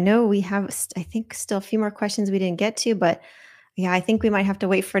time. I know we have, I think, still a few more questions we didn't get to, but yeah, I think we might have to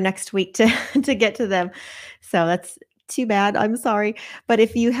wait for next week to to get to them. So that's too bad. I'm sorry. But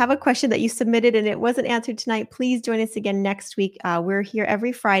if you have a question that you submitted and it wasn't answered tonight, please join us again next week. We're here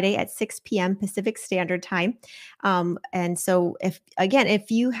every Friday at 6 p.m. Pacific Standard Time. And so if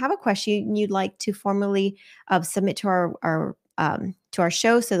you have a question you'd like to formally submit to our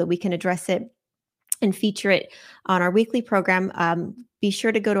show so that we can address it and feature it on our weekly program, be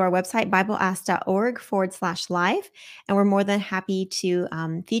sure to go to our website, BibleAsk.org/live. And we're more than happy to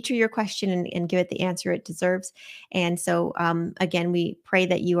feature your question and give it the answer it deserves. And so, again, we pray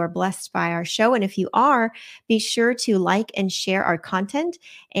that you are blessed by our show. And if you are, be sure to like and share our content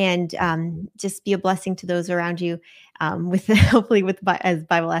and just be a blessing to those around you. With hopefully as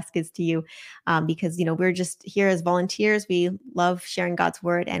Bible Ask is to you, because we're just here as volunteers. We love sharing God's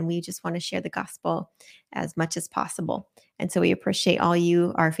word, and we just want to share the gospel as much as possible. And so we appreciate all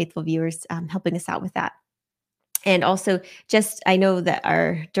you, our faithful viewers, helping us out with that. And also, just I know that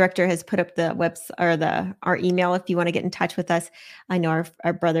our director has put up the website or our email if you want to get in touch with us. I know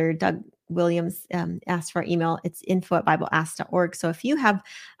our brother Doug Williams asked for our email. It's info@bibleask.org. So if you have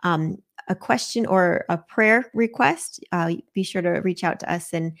a question or a prayer request, be sure to reach out to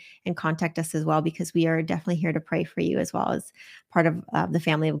us and contact us as well, because we are definitely here to pray for you as well as part of the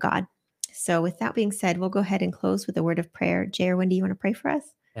family of God. So with that being said, we'll go ahead and close with a word of prayer. Jay or Wendy, you want to pray for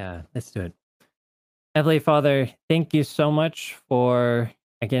us? Yeah, let's do it. Heavenly Father, thank you so much for,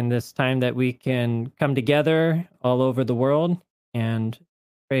 again, this time that we can come together all over the world, and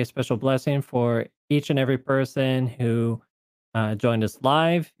pray a special blessing for each and every person who joined us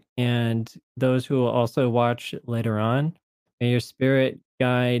live and those who will also watch later on. May your spirit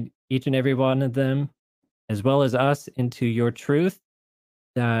guide each and every one of them, as well as us, into your truth,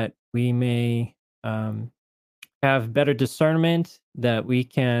 that we may have better discernment, that we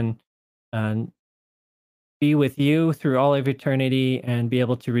can uh, be with you through all of eternity and be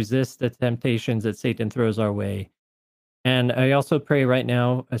able to resist the temptations that Satan throws our way. And I also pray right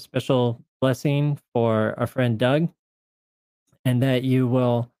now a special blessing for our friend Doug, and that you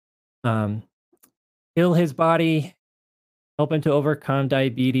will um, heal his body, help him to overcome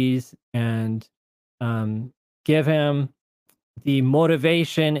diabetes, and give him the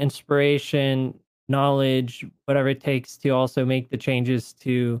motivation, inspiration, knowledge, whatever it takes to also make the changes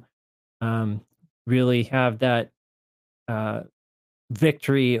to really have that uh,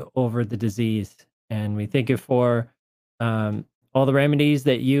 victory over the disease. And we thank you for all the remedies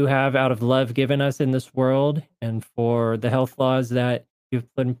that you have out of love given us in this world, and for the health laws that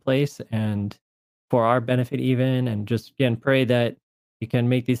you've put in place, and for our benefit even. And just again, pray that you can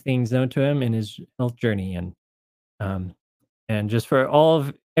make these things known to him in his health journey. And just for all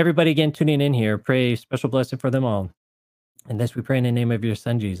of everybody again tuning in here, pray special blessing for them all. And this we pray in the name of your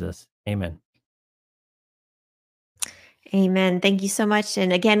son, Jesus. Amen. Amen. Thank you so much.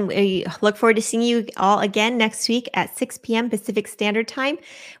 And again, we look forward to seeing you all again next week at 6 p.m. Pacific Standard Time.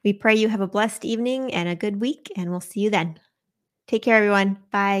 We pray you have a blessed evening and a good week, and we'll see you then. Take care, everyone.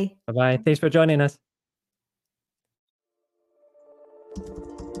 Bye. Bye-bye. Thanks for joining us.